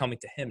are going to be coming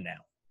to him now,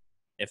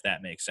 if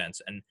that makes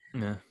sense. And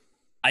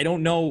I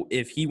don't know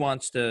if he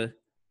wants to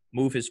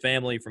move his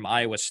family from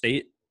Iowa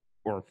State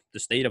or the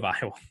state of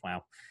Iowa,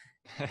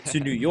 to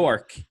New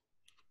York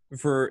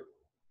for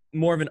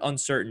more of an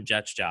uncertain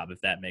Jets job,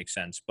 if that makes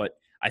sense. But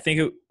I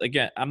think,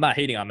 again, I'm not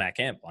hating on Matt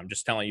Campbell. I'm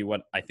just telling you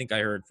what I think I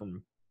heard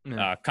from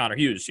Connor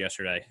Hughes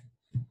yesterday.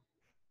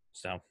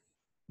 So,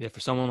 yeah, for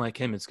someone like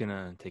him, it's going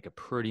to take a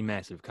pretty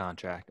massive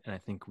contract. And I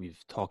think we've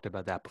talked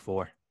about that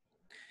before.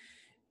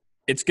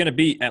 It's going to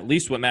be at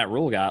least what Matt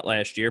Rule got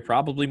last year,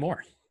 probably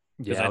more.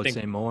 Yeah, I would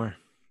say more.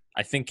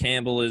 I think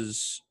Campbell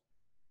is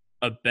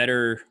a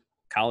better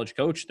college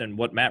coach than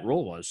what Matt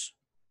Rule was.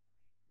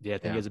 Yeah, I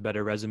think he has a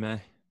better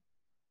resume.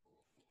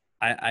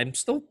 I'm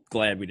still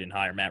glad we didn't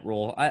hire Matt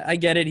Rule. I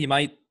get it. He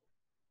might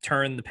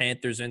turn the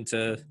Panthers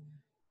into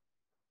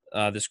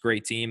this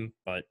great team,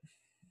 but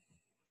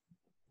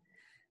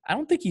I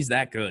don't think he's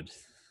that good.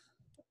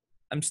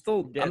 I'm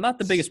not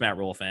the biggest Matt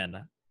Rule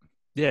fan.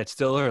 Yeah, it's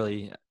still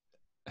early.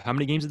 How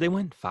many games did they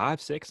win?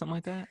 5, 6, something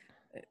like that?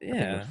 Yeah. I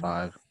think it was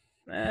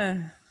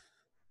 5.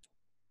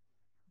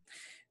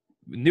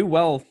 Knew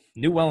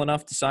well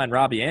enough to sign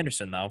Robbie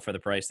Anderson, though, for the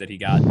price that he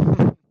got.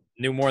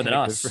 Knew more than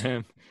us. Good for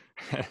him.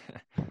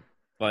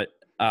 But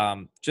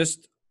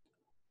just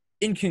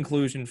in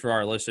conclusion for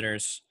our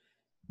listeners,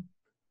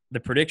 the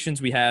predictions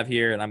we have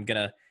here, and I'm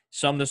going to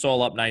sum this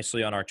all up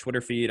nicely on our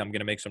Twitter feed. I'm going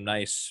to make some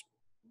nice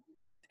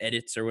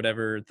edits or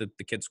whatever the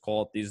kids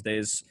call it these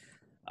days,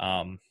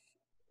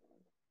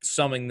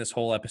 summing this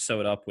whole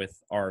episode up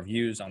with our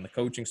views on the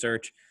coaching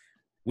search.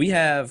 We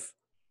have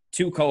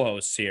 2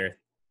 co-hosts here,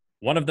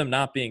 one of them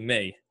not being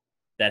me,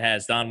 that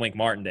has Don Wink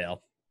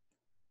Martindale,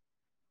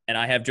 and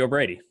I have Joe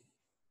Brady,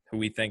 who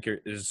we think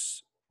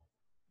is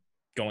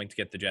going to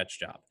get the Jets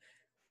job.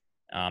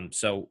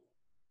 So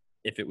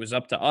if it was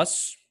up to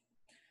us,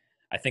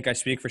 I think I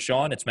speak for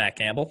Sean. It's Matt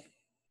Campbell.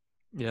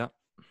 Yeah.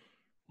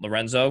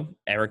 Lorenzo,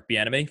 Eric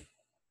Bieniemy.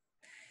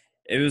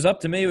 If it was up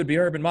to me, it would be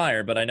Urban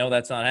Meyer, but I know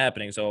that's not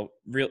happening. So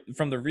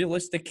from the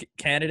realistic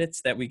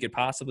candidates that we could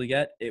possibly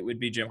get, it would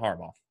be Jim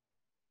Harbaugh.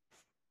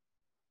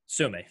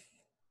 Sue me.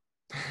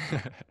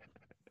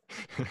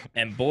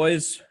 And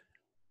boys,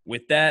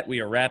 with that,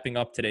 we are wrapping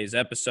up today's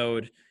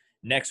episode.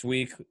 Next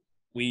week,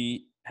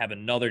 we have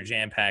another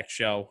jam-packed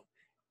show.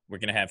 We're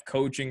going to have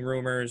coaching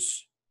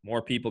rumors,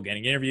 more people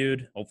getting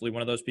interviewed, hopefully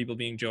one of those people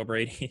being Joe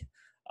Brady,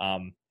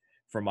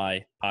 for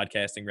my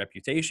podcasting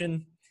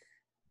reputation.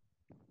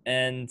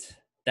 And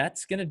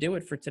that's going to do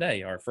it for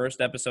today, our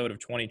first episode of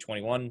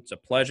 2021. It's a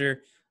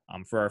pleasure.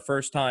 For our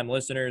first-time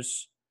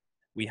listeners,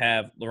 we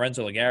have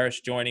Lorenzo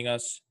Lagares joining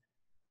us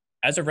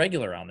as a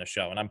regular on the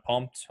show, and I'm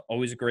pumped.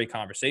 Always a great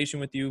conversation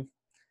with you.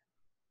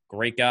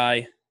 Great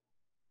guy.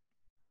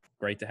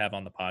 Great to have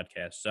on the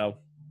podcast. So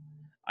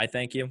I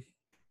thank you.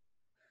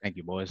 Thank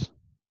you, boys.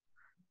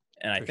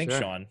 And I think, sure.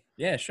 Sean.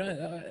 Yeah, Sean.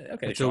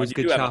 Okay, it's Sean, always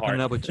good chopping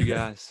up with you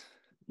guys.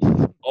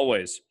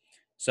 Always.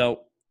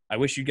 So I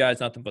wish you guys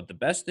nothing but the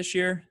best this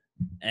year,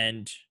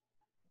 and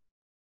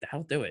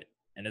that'll do it.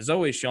 And as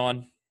always,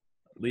 Sean,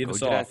 leave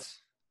us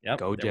off. Go Yep,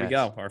 there Jets. we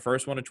go. Our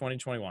first one of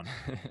 2021.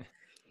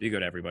 Be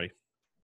good, everybody.